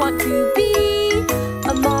 I want to be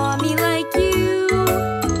a mommy like you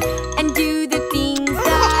and do the things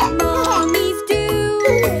that mommies do.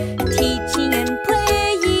 Teaching and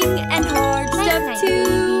playing and hard stuff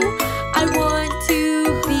too. I want to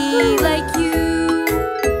be like you.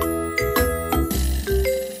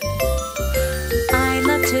 I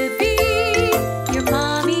love to be your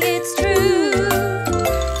mommy, it's true,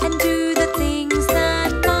 and do the things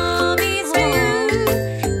that mommies do.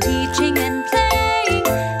 Teaching and playing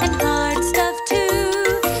and hard stuff too,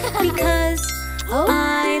 because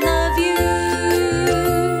I love you.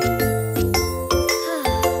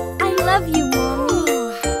 I love you, Mommy.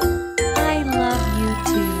 I love you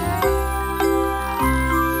too.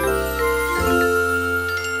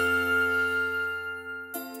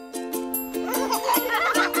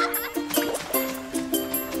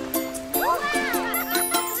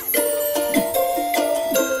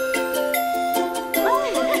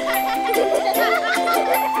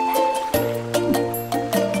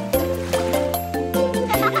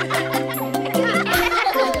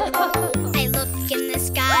 I look in the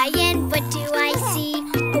sky and what do I see?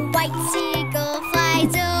 A white seagull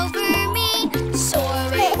flies over me.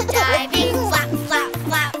 Soaring, diving, flap, flap,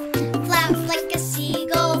 flap. Flap like a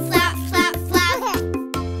seagull, flap, flap, flap.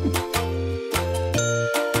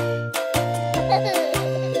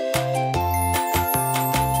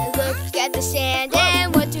 I look at the sand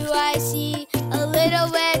and what do I see? A little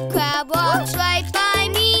red crab walks right by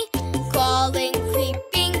me. Crawling,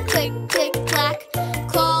 creeping, click, click, clack.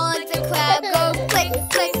 Crawl like the crab, go click,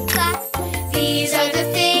 click, clack. These are the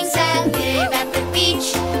things that live at the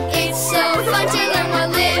beach. It's so fun to learn what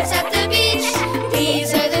lives at the beach.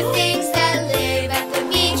 These are the things that live at the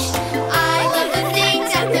beach. I love the things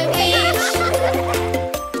at the beach.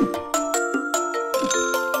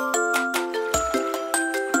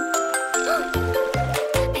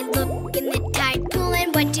 I look in the tide pool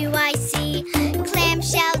and what do I see?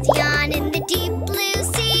 Clamshells yawn in the deep blue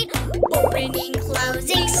sea. Opening,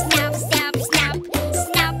 closing, snap, snap, snap.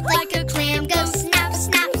 Snap like a clam, go snap,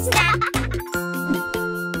 snap, snap.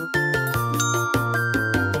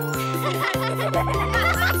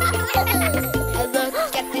 I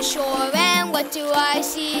look at the shore and what do I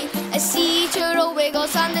see? A sea turtle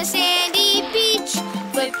wiggles on the sandy beach.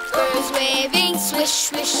 Flippers waving, swish,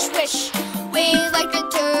 swish, swish. Wave like a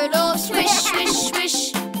turtle, swish, swish,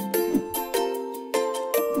 swish.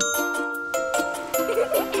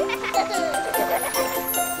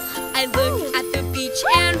 I look at the beach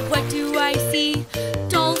and what do I see?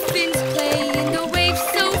 Dolphins play in the waves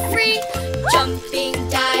so free. Jumping,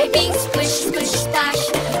 diving,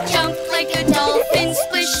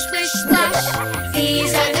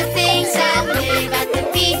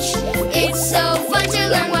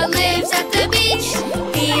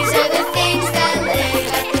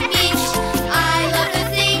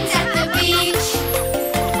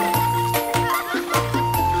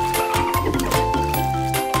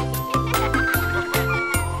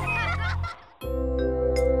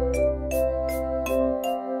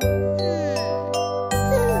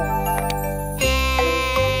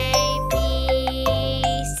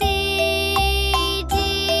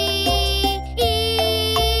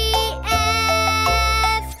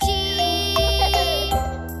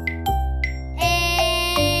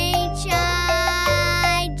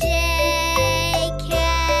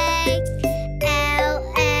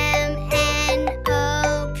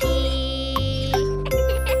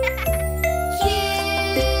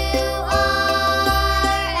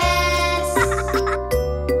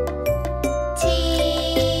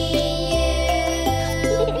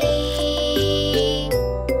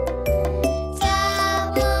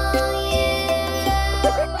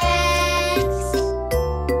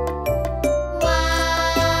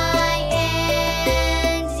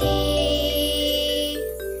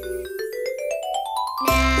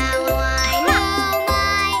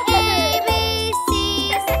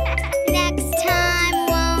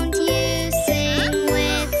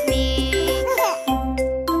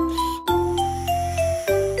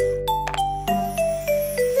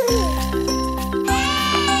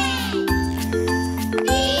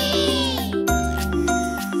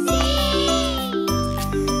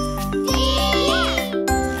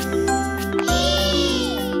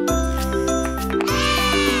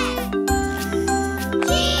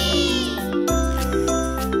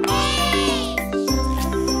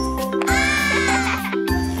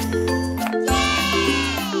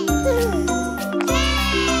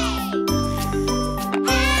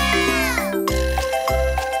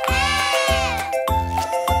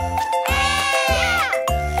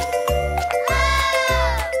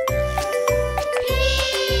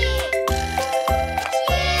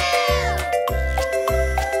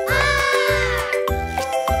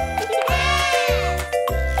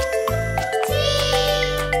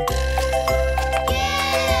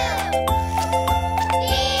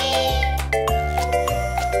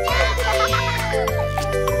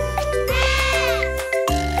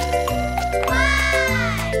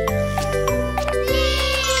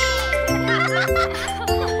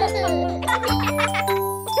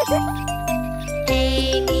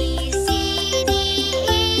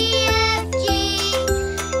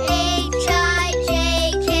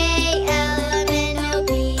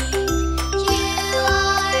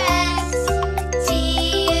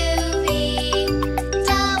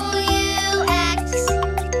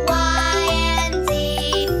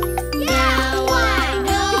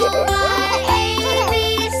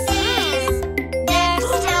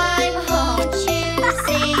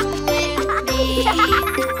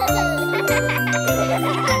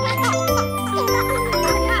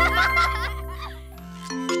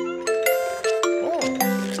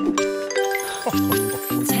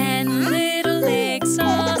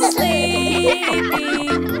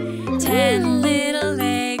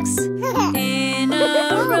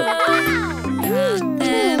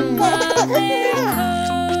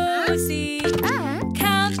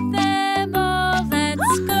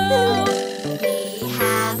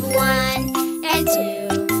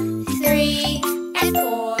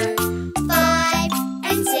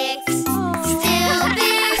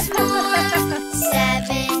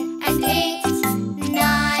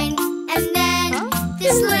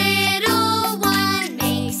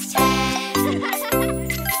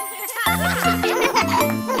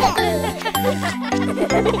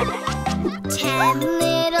 10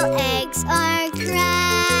 little eggs are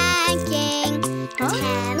cracking.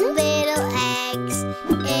 10 little eggs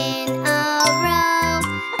in a row.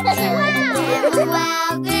 Count them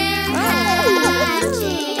while they're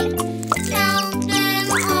hatching. Count them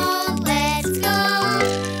all, let's go.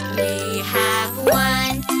 We have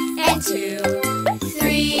 1 and 2,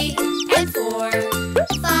 3 and 4,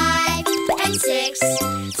 5 and 6.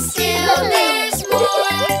 Still there's more.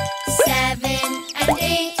 7 and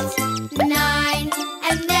 8, 9,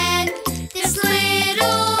 and then this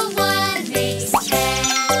little one makes 10.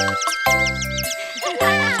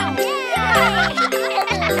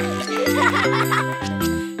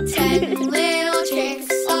 10 little chicks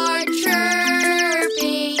are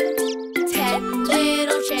chirping. 10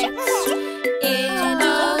 little chicks in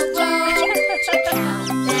a row. Count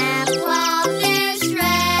them while they're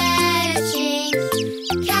stretching.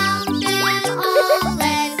 Count them all,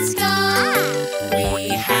 let's go. We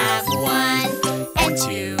have 1 and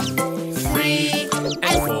 2, 3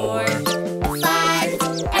 and 4, 5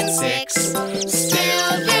 and 6.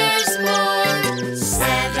 Still there's more.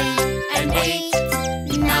 7 and 8,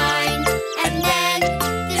 9, and then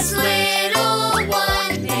this little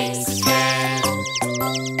one makes 10.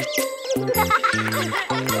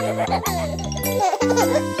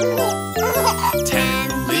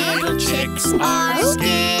 10 little chicks are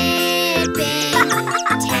Skipping.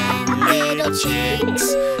 10 little chicks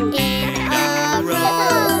in a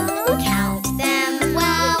row. Count them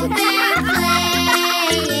while they're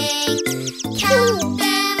playing. Count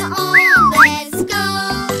them all, let's go.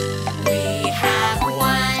 We have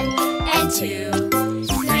 1 and 2,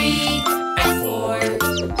 3 and 4,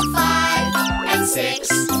 5 and 6.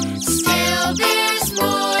 Still there's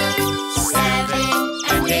more. 7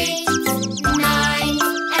 and 8, 9,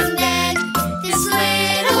 and then this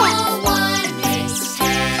little one makes 10.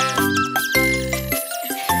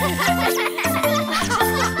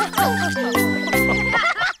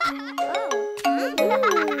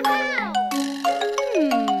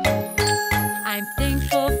 I'm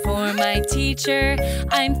thankful for my teacher.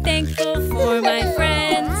 I'm thankful for my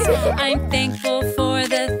friends. I'm thankful for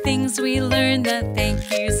the things we learn. The thank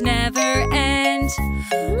yous never end.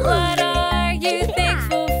 What are you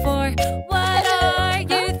thankful for? What are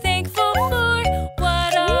you thankful for?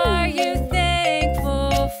 What are you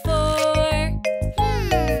thankful for?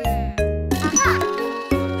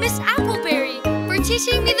 Miss Appleberry for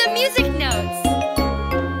teaching me the music notes.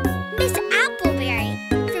 Miss Appleberry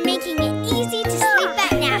for making it easy to sleep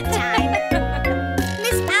at nap time.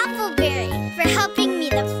 Miss Appleberry for helping me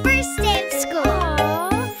the first day of school.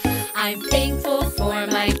 I'm thankful for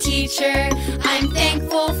my teacher. I'm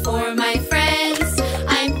thankful for my friends.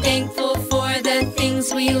 I'm thankful for the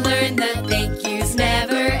things we learn. The thank yous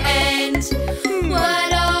never end.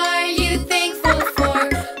 What are you thankful for?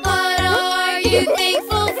 What are you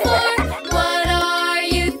thankful for? What are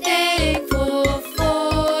you thankful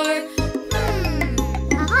for?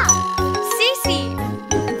 Cece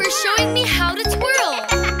for showing me how to twirl.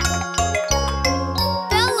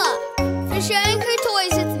 Bella for sharing her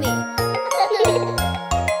toys with me.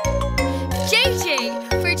 JJ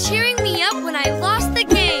for cheering me up when I lost the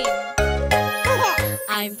game.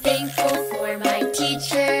 I'm thankful for my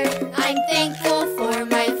teacher. I'm thankful for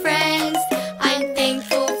my friends. I'm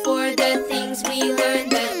thankful for the things we learn.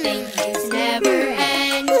 The thank yous never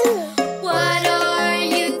end. What are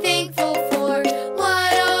you thankful for?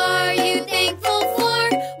 What are you thankful for?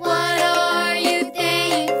 What are you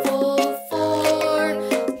thankful for?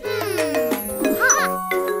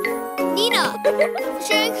 Nina for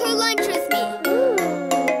sharing her lunch with me.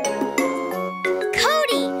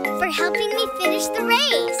 Cody for helping me finish the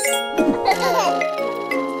race.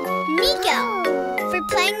 Miko for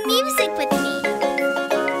playing music with me.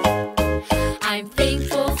 I'm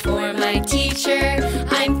thankful for my teacher.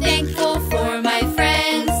 I'm thankful for my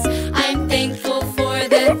friends. I'm thankful for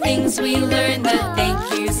the things we learn. The thank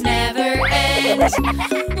yous never end.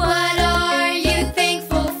 What are you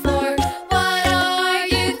thankful for? What are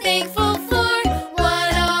you thankful for?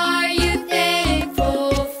 What are you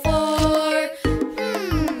thankful for?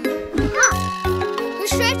 For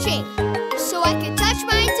stretching so I could touch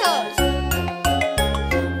my toes.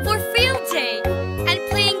 For field day and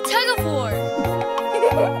playing tug of war.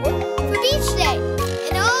 For beach day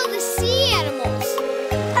and all the sea animals.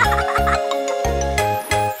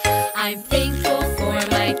 I'm thankful for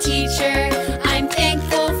my teacher. I'm thankful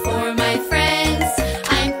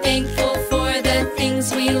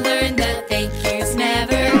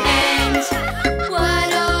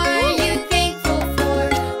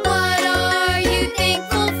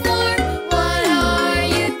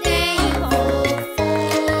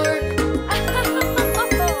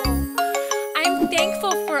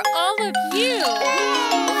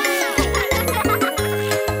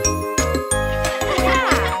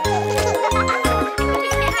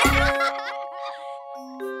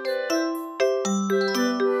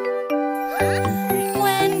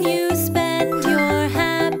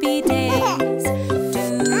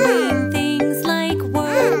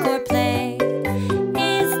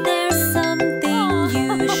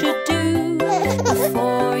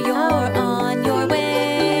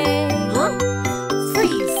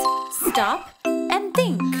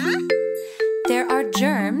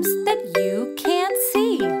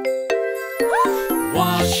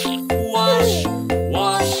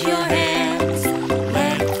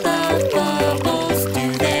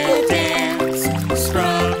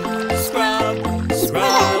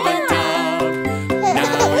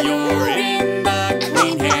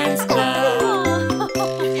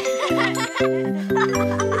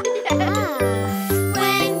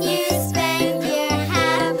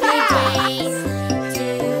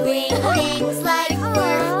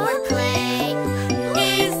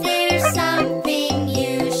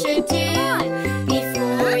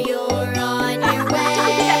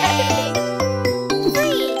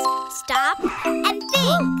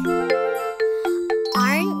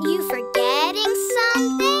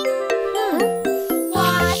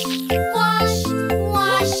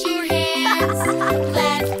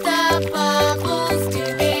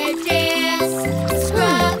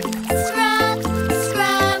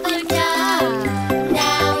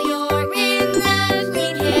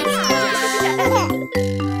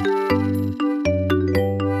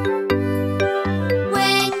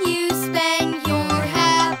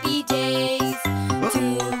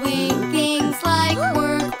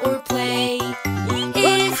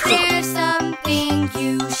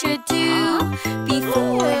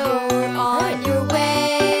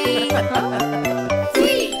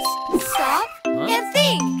Freeze! Stop and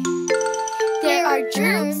think. There are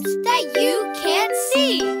germs that you can't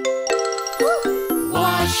see.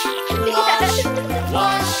 Wash, wash,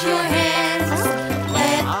 wash your hands.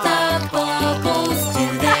 Let the bubbles do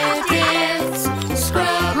their dance.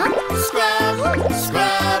 Scrub, scrub,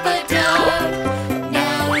 scrub a dub.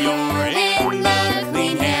 Now you're in the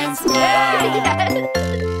Clean Hands Club.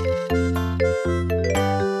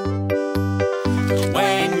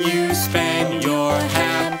 When you spend your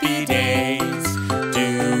happy days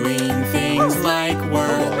doing things like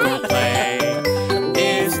work or play,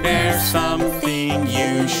 is there something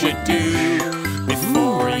you should do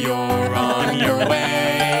before you're on your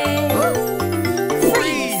way?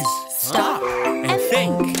 Freeze! Stop and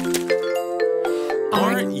think.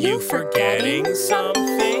 Aren't you forgetting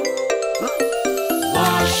something?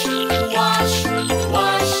 Wash, wash,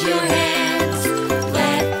 wash your hands.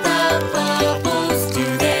 Let the bubbles do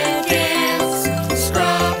their dance.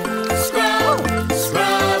 Scrub, scrub,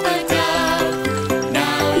 scrub a dub.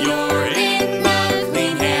 Now you're in the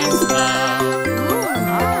Clean Hands Club.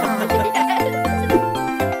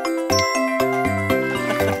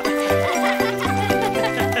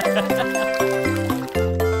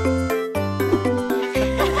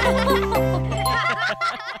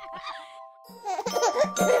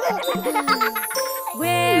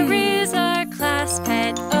 Where is our class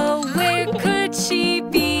pet? Oh, where could she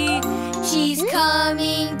be? She's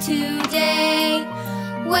coming today.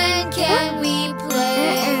 When can we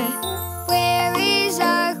play? Where is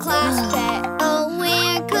our class pet? Oh,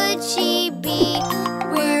 where could she be?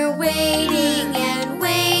 We're waiting and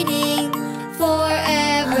waiting,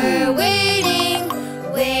 forever waiting,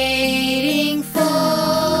 waiting for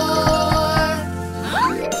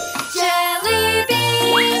Jelly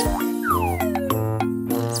Bean.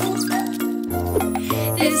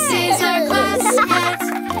 This is our class pet.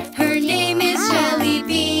 Her name is Jelly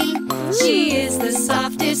Bean. She is the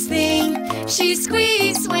softest thing. She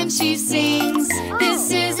squeaks when she sings.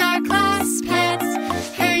 This is our class pet.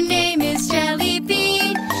 Her name is Jelly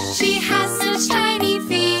Bean. She has such tiny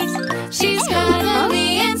feet. She's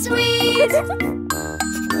cuddly and sweet.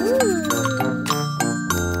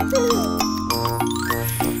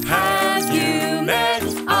 Have you met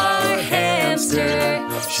our hamster?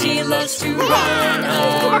 She loves to run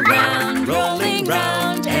around, rolling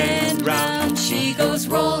round and round. She goes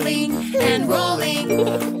rolling and rolling,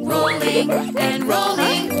 rolling and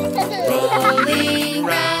rolling, rolling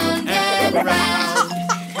round and round.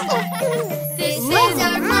 This is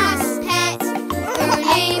our class pet. Her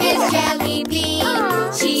name is Jelly Bean.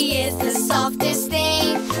 She is the softest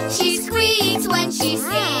thing. She squeaks when she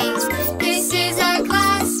sings. This is our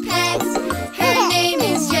class pet. Her name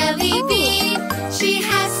is Jelly Bean. She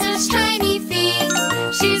has such tiny feet.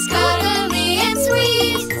 She's cuddly and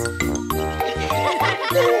sweet.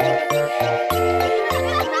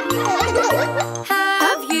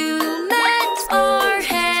 Have you met our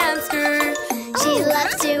hamster? She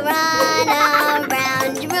loves to run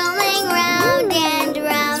around, rolling round and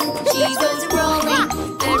round. She goes rolling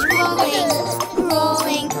and rolling,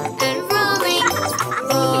 rolling and rolling,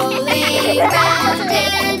 rolling round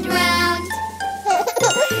and round.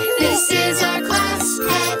 This is our class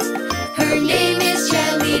pet. Her name is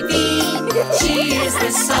Jelly Bean. She is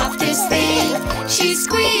the softest thing. She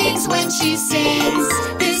squeaks when she sings.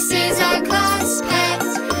 This is our class pet.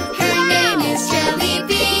 Her name is Jelly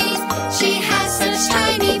Bean. She has such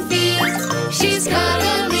tiny feet. She's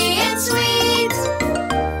cuddly and sweet.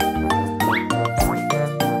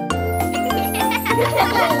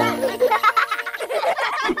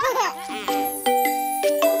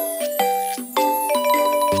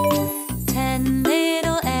 Ten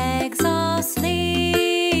little eggs all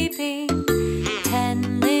sleeping.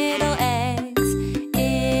 10 little eggs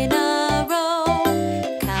in a row.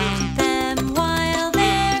 Count them while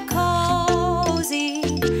they're cozy.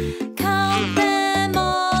 Count them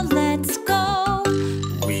all, let's go.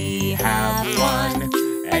 We have 1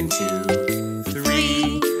 and 2,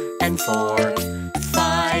 3 and 4,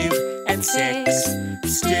 5 and 6.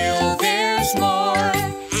 Still there's more.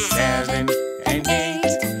 7 and 8,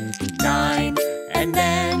 9 and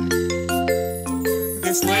then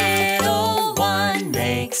this little one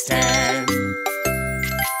makes 10.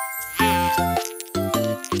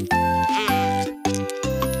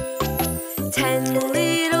 10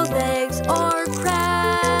 little legs are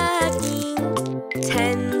cracking.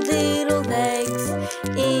 10 little legs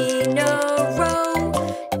in a row.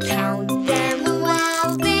 Count them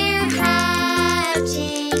While they're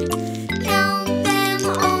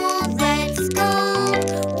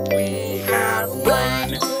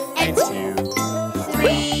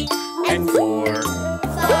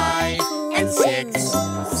and 6.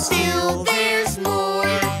 Still there's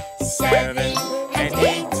more. 7 and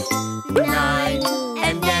 8, 9,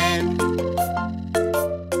 and then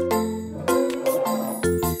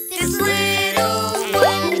this little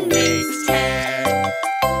one makes 10.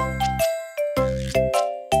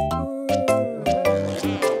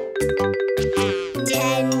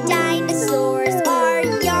 10 dinosaurs are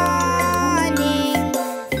yawning.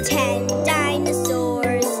 10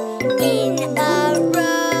 dinosaurs in a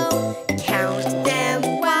row. Count them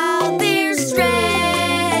while they're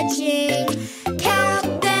stretching.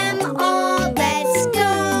 Count them all, let's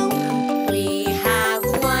go. We have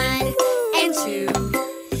 1 and 2,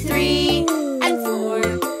 3 and 4,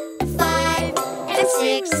 5 and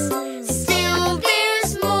 6. Still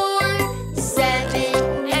there's more. 7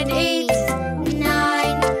 and 8,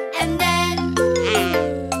 9, and then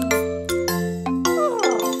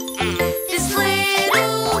this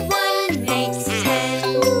little one makes 10.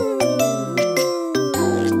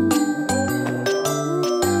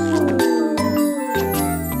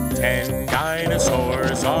 10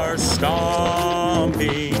 dinosaurs are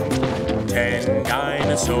stomping. 10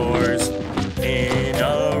 dinosaurs in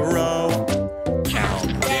a row.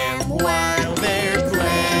 Count them while they're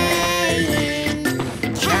playing.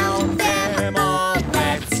 Count them all,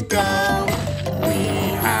 let's go. We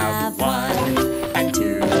have 1 and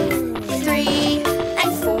 2, 3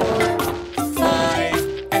 and 4, 5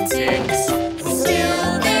 and 6.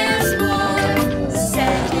 still there's more.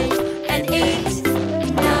 7 and 8,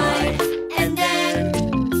 9, and then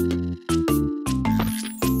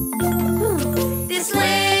this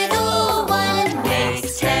little one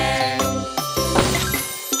makes 10.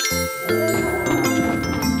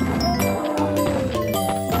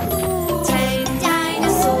 10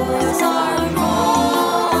 dinosaurs are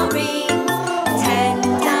roaring. 10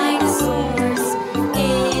 dinosaurs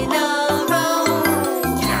in a row.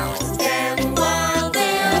 Count them while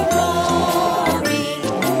they're roaring.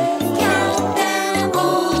 Count them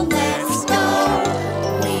all, let's go.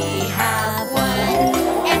 We have 1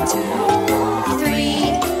 and 2, 3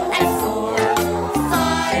 and 4,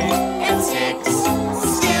 5 and 6.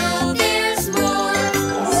 Still there's more.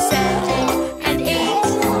 7 and 8,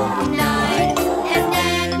 9, and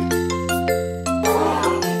then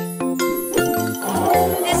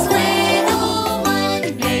this little one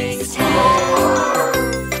makes 10.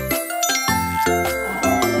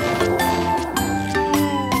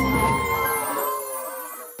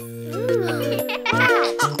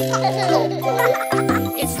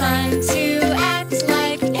 It's fun to act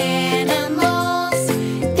like animals,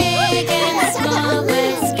 big and small,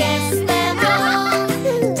 let's guess them all.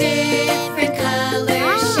 Different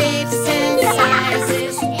colors, shapes, and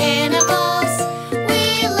sizes. Animals, we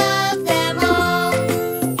love them all.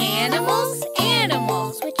 Animals,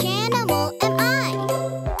 animals, which animal am I?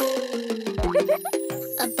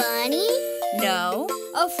 A bunny? No.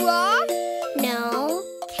 A frog? No.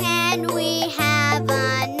 Can we have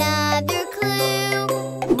another clue?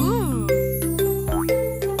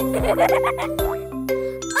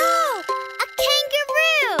 Oh, a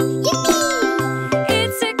kangaroo! Yippee!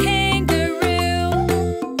 It's a kangaroo.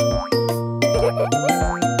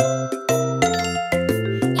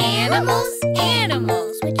 Animals,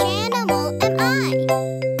 animals, which animal am I?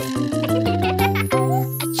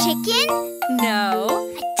 A chicken? No.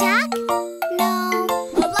 A duck? No.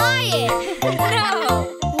 A lion? No.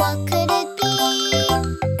 What could it be?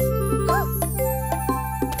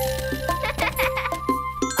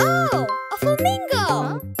 Oh, a flamingo!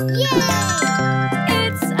 Yay!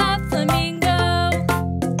 It's a flamingo.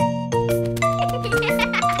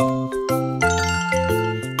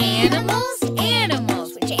 Animals, animals,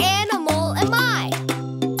 which animal am I?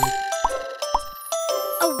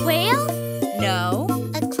 A whale? No.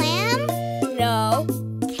 A clam? No.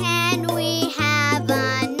 Can we have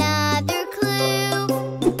another clue?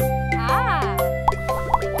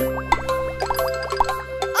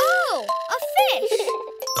 Oh, a fish!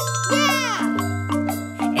 Yeah!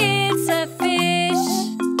 It's a fish.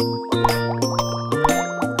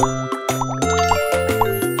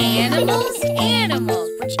 Animals, animals,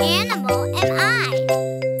 which animal am I?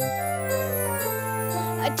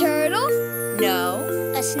 A turtle? No.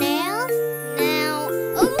 A snail? No.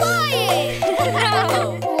 A lion!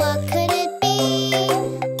 No. What could it be?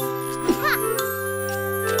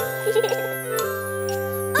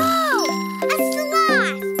 Oh, a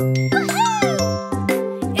sloth! Woohoo!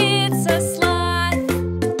 It's a sloth.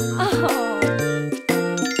 Oh.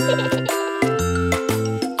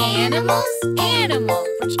 Animals, animals,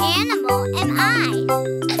 which animal am I?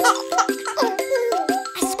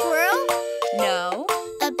 A squirrel? No.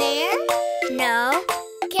 A bear? No.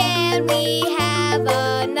 Can we have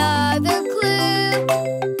another clue?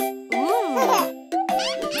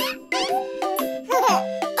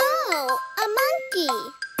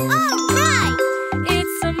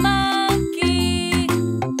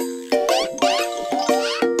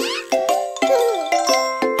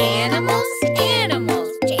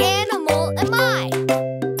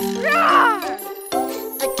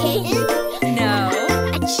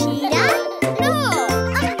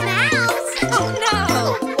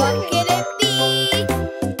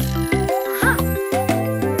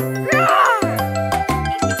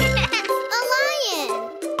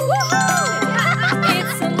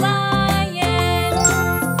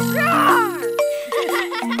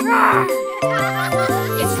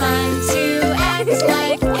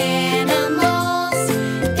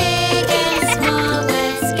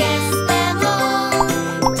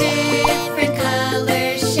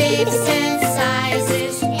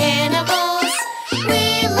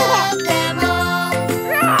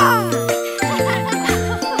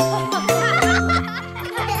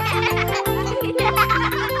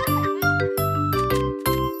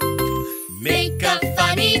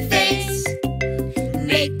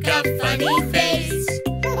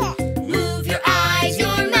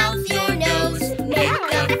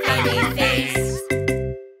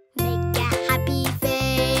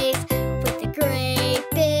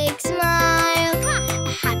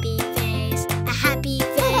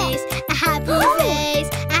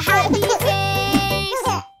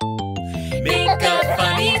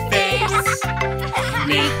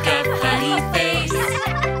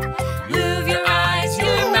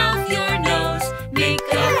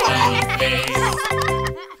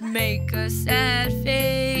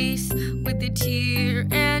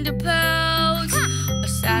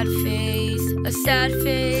 sad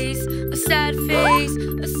face, a sad face,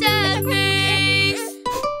 a sad face.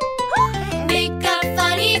 Make a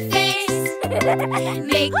funny face.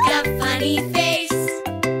 Make a funny face.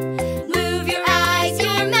 Move your eyes,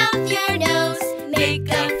 your mouth, your nose. Make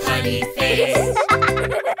a funny face.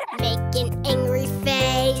 Make an angry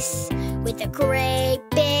face with a great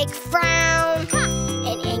big frown.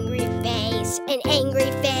 An angry face, an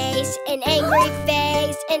angry face, an angry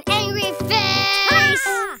face, an angry face.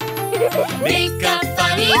 Make a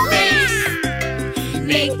funny face.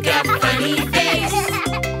 Make a funny face.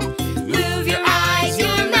 Move your eyes,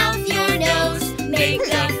 your mouth, your nose. Make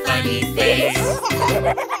a funny face.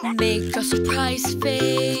 Make a surprise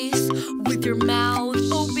face with your mouth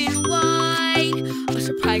open wide. A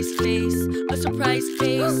surprise face, a surprise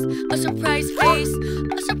face, a surprise face,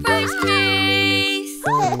 a surprise face.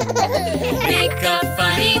 Make a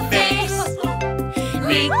funny face.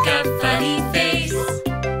 Make a funny face.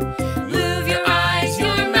 Move your eyes,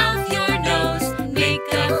 your mouth, your nose. Make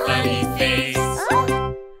a funny face.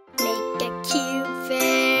 Make a cute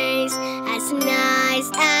face, as nice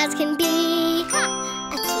as can be.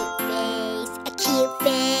 A cute face, a cute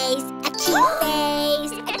face, a cute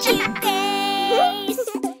face, a cute face.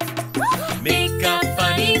 Make a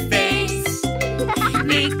funny face.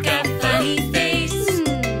 Make a funny face.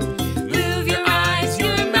 Move your eyes,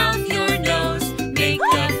 your mouth, your nose. Make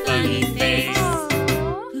a funny face.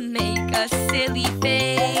 Make a silly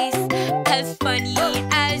face, as funny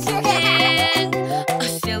as you can. A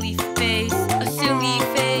silly face, a silly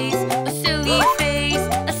face, a silly face,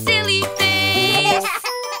 a silly face.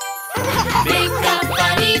 Make a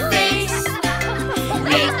funny face.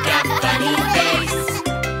 Make a funny face.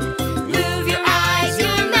 Move your eyes,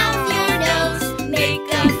 your mouth, your nose. Make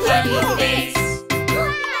a funny face.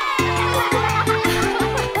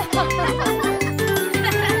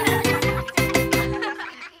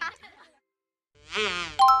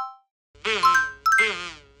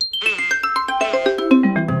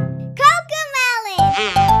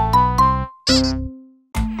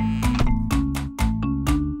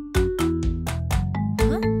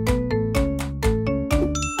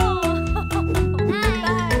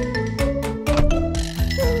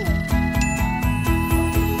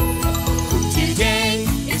 Today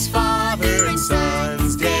is Father and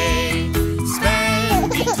Son's Day,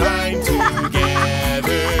 spending time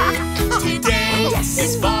together. Today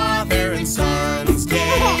is Father and Son's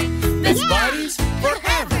Day, best buddies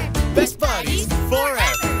forever, best buddies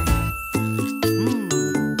forever.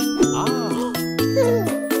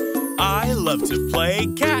 I love to play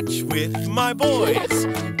catch with my boys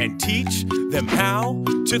and teach them how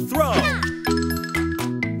to throw.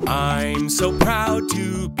 I'm so proud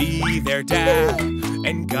to be their dad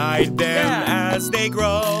and guide them as they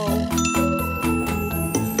grow.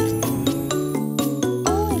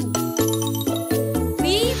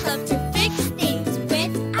 We love to fix things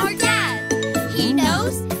with our dad. He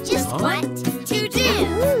knows just what to do.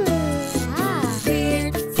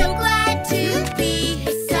 We're so glad to be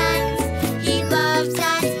his sons. He loves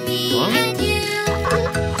us, me and you.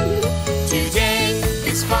 Today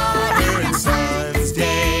is Father and Son's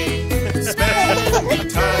Day, spending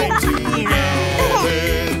time together.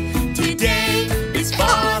 Today is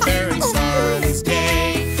Father and Son's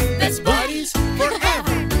Day, best buddies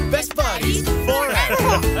forever, best buddies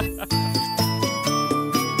forever.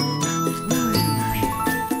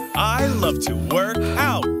 I love to work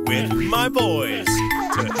out with my boys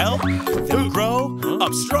to help them grow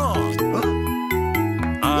up strong.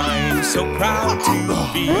 I'm so proud to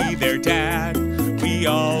be their dad. We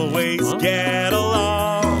always get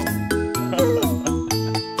along.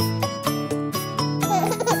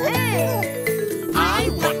 I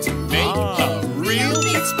want to make a real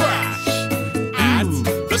big splash at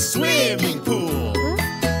the swimming pool.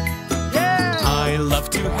 I love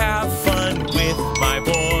to have fun with my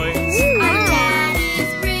boys. Our dad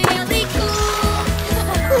is really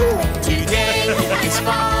cool. Today is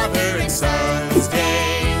Father and Son's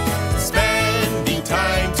Day, spending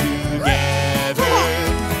time together.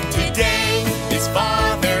 Today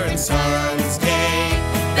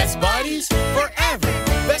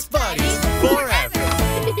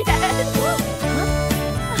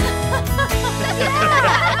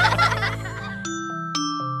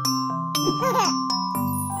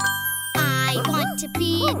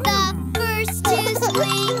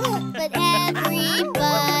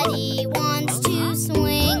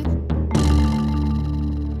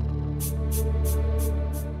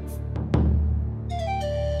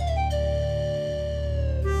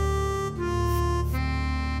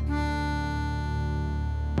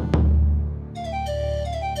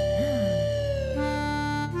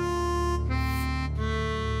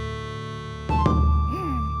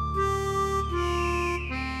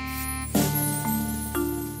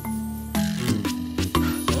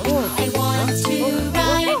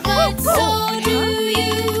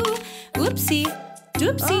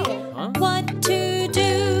doopsie, what to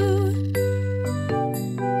do?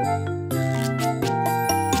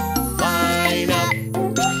 Line up,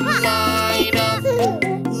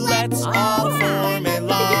 let's all form a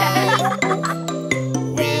line.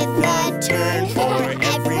 With a turn for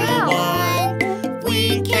everyone,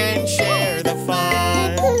 we can share the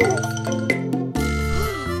fun.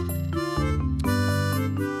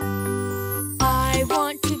 I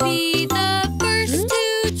want to be the first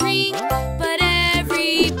to drink, but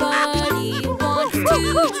everybody wants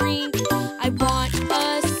to drink. I want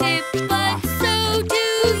a sip, but so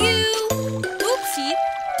do you. Oopsie,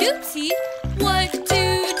 doopsie, what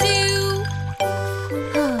to do?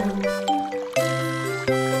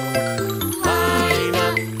 Line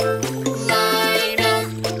up,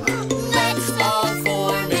 let's all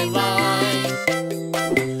form a line.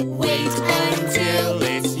 Wait until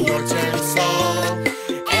it's your turn, so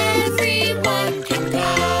everyone can go.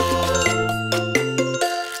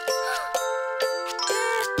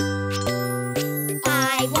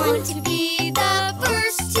 I want to be the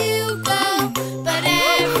first to go, but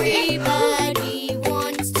everybody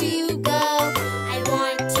wants to go. I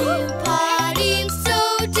want to potty, so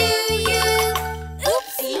do you.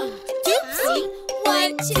 Oopsie, doopsie,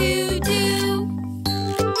 what to do?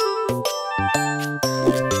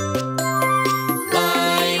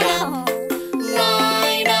 Line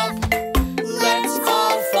up, let's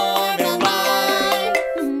all form a line.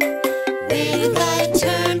 With a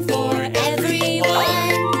turn for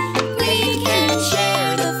everyone, we can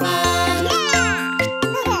share the fun.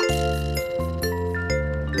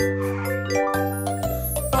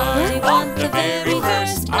 I want the very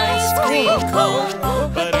first ice cream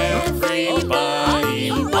cone, but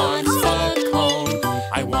everybody wants a cone.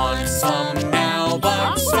 I want some now,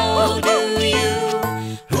 but so do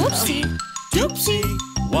you. Oopsie, doopsie,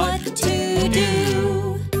 what to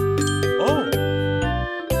do? Oh.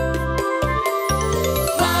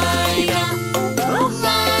 Line up,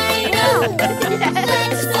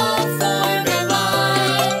 let's all form a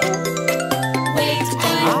line. Wait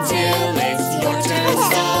until it's your turn,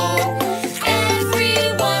 so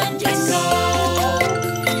everyone can go.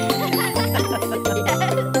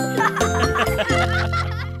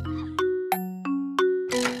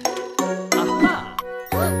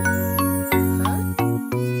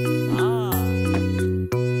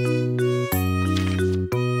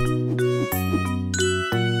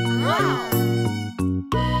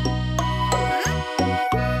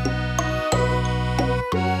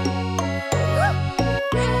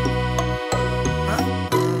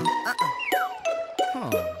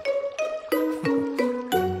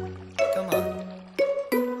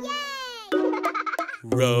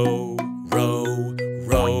 Row, row,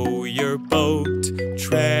 row your boat,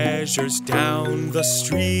 treasures down the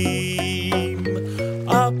stream.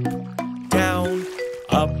 Up, down,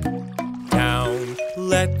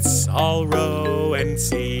 let's all row and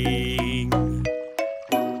sing.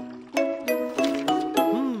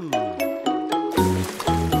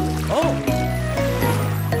 Oh.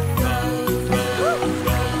 Row, row,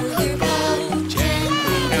 row your boat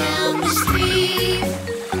gently down the stream.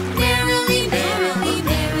 Merrily, merrily,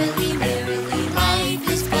 merrily, merrily, life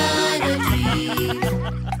is but a dream.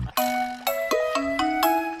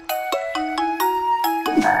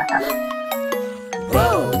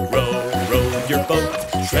 Row, row, row your boat,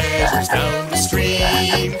 treasures down the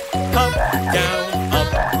stream. Up,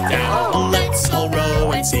 down, let's all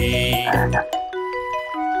row and sing.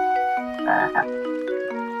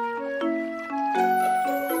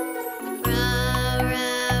 Row,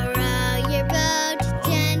 row, row your boat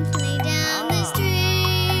gently down the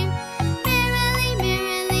stream. Merrily,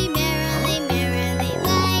 merrily, merrily, merrily,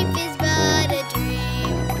 life is but a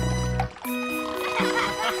dream.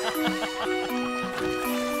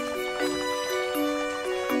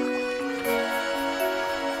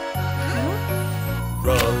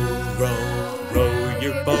 Row, row, row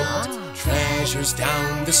your boat, treasures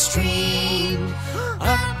down the stream.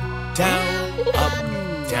 Up, down,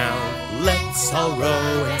 let's all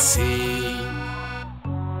row and sing.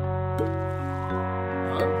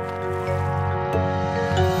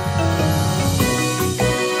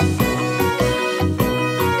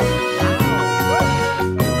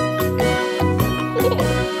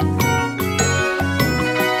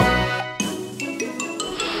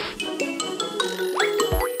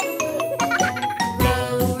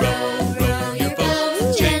 Row, row, row your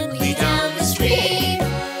boat gently down the stream.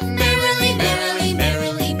 Merrily, merrily,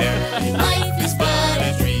 merrily, merrily, life is but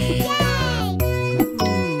a dream.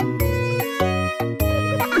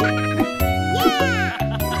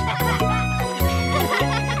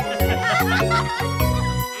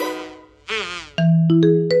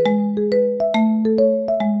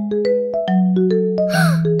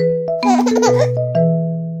 Bye.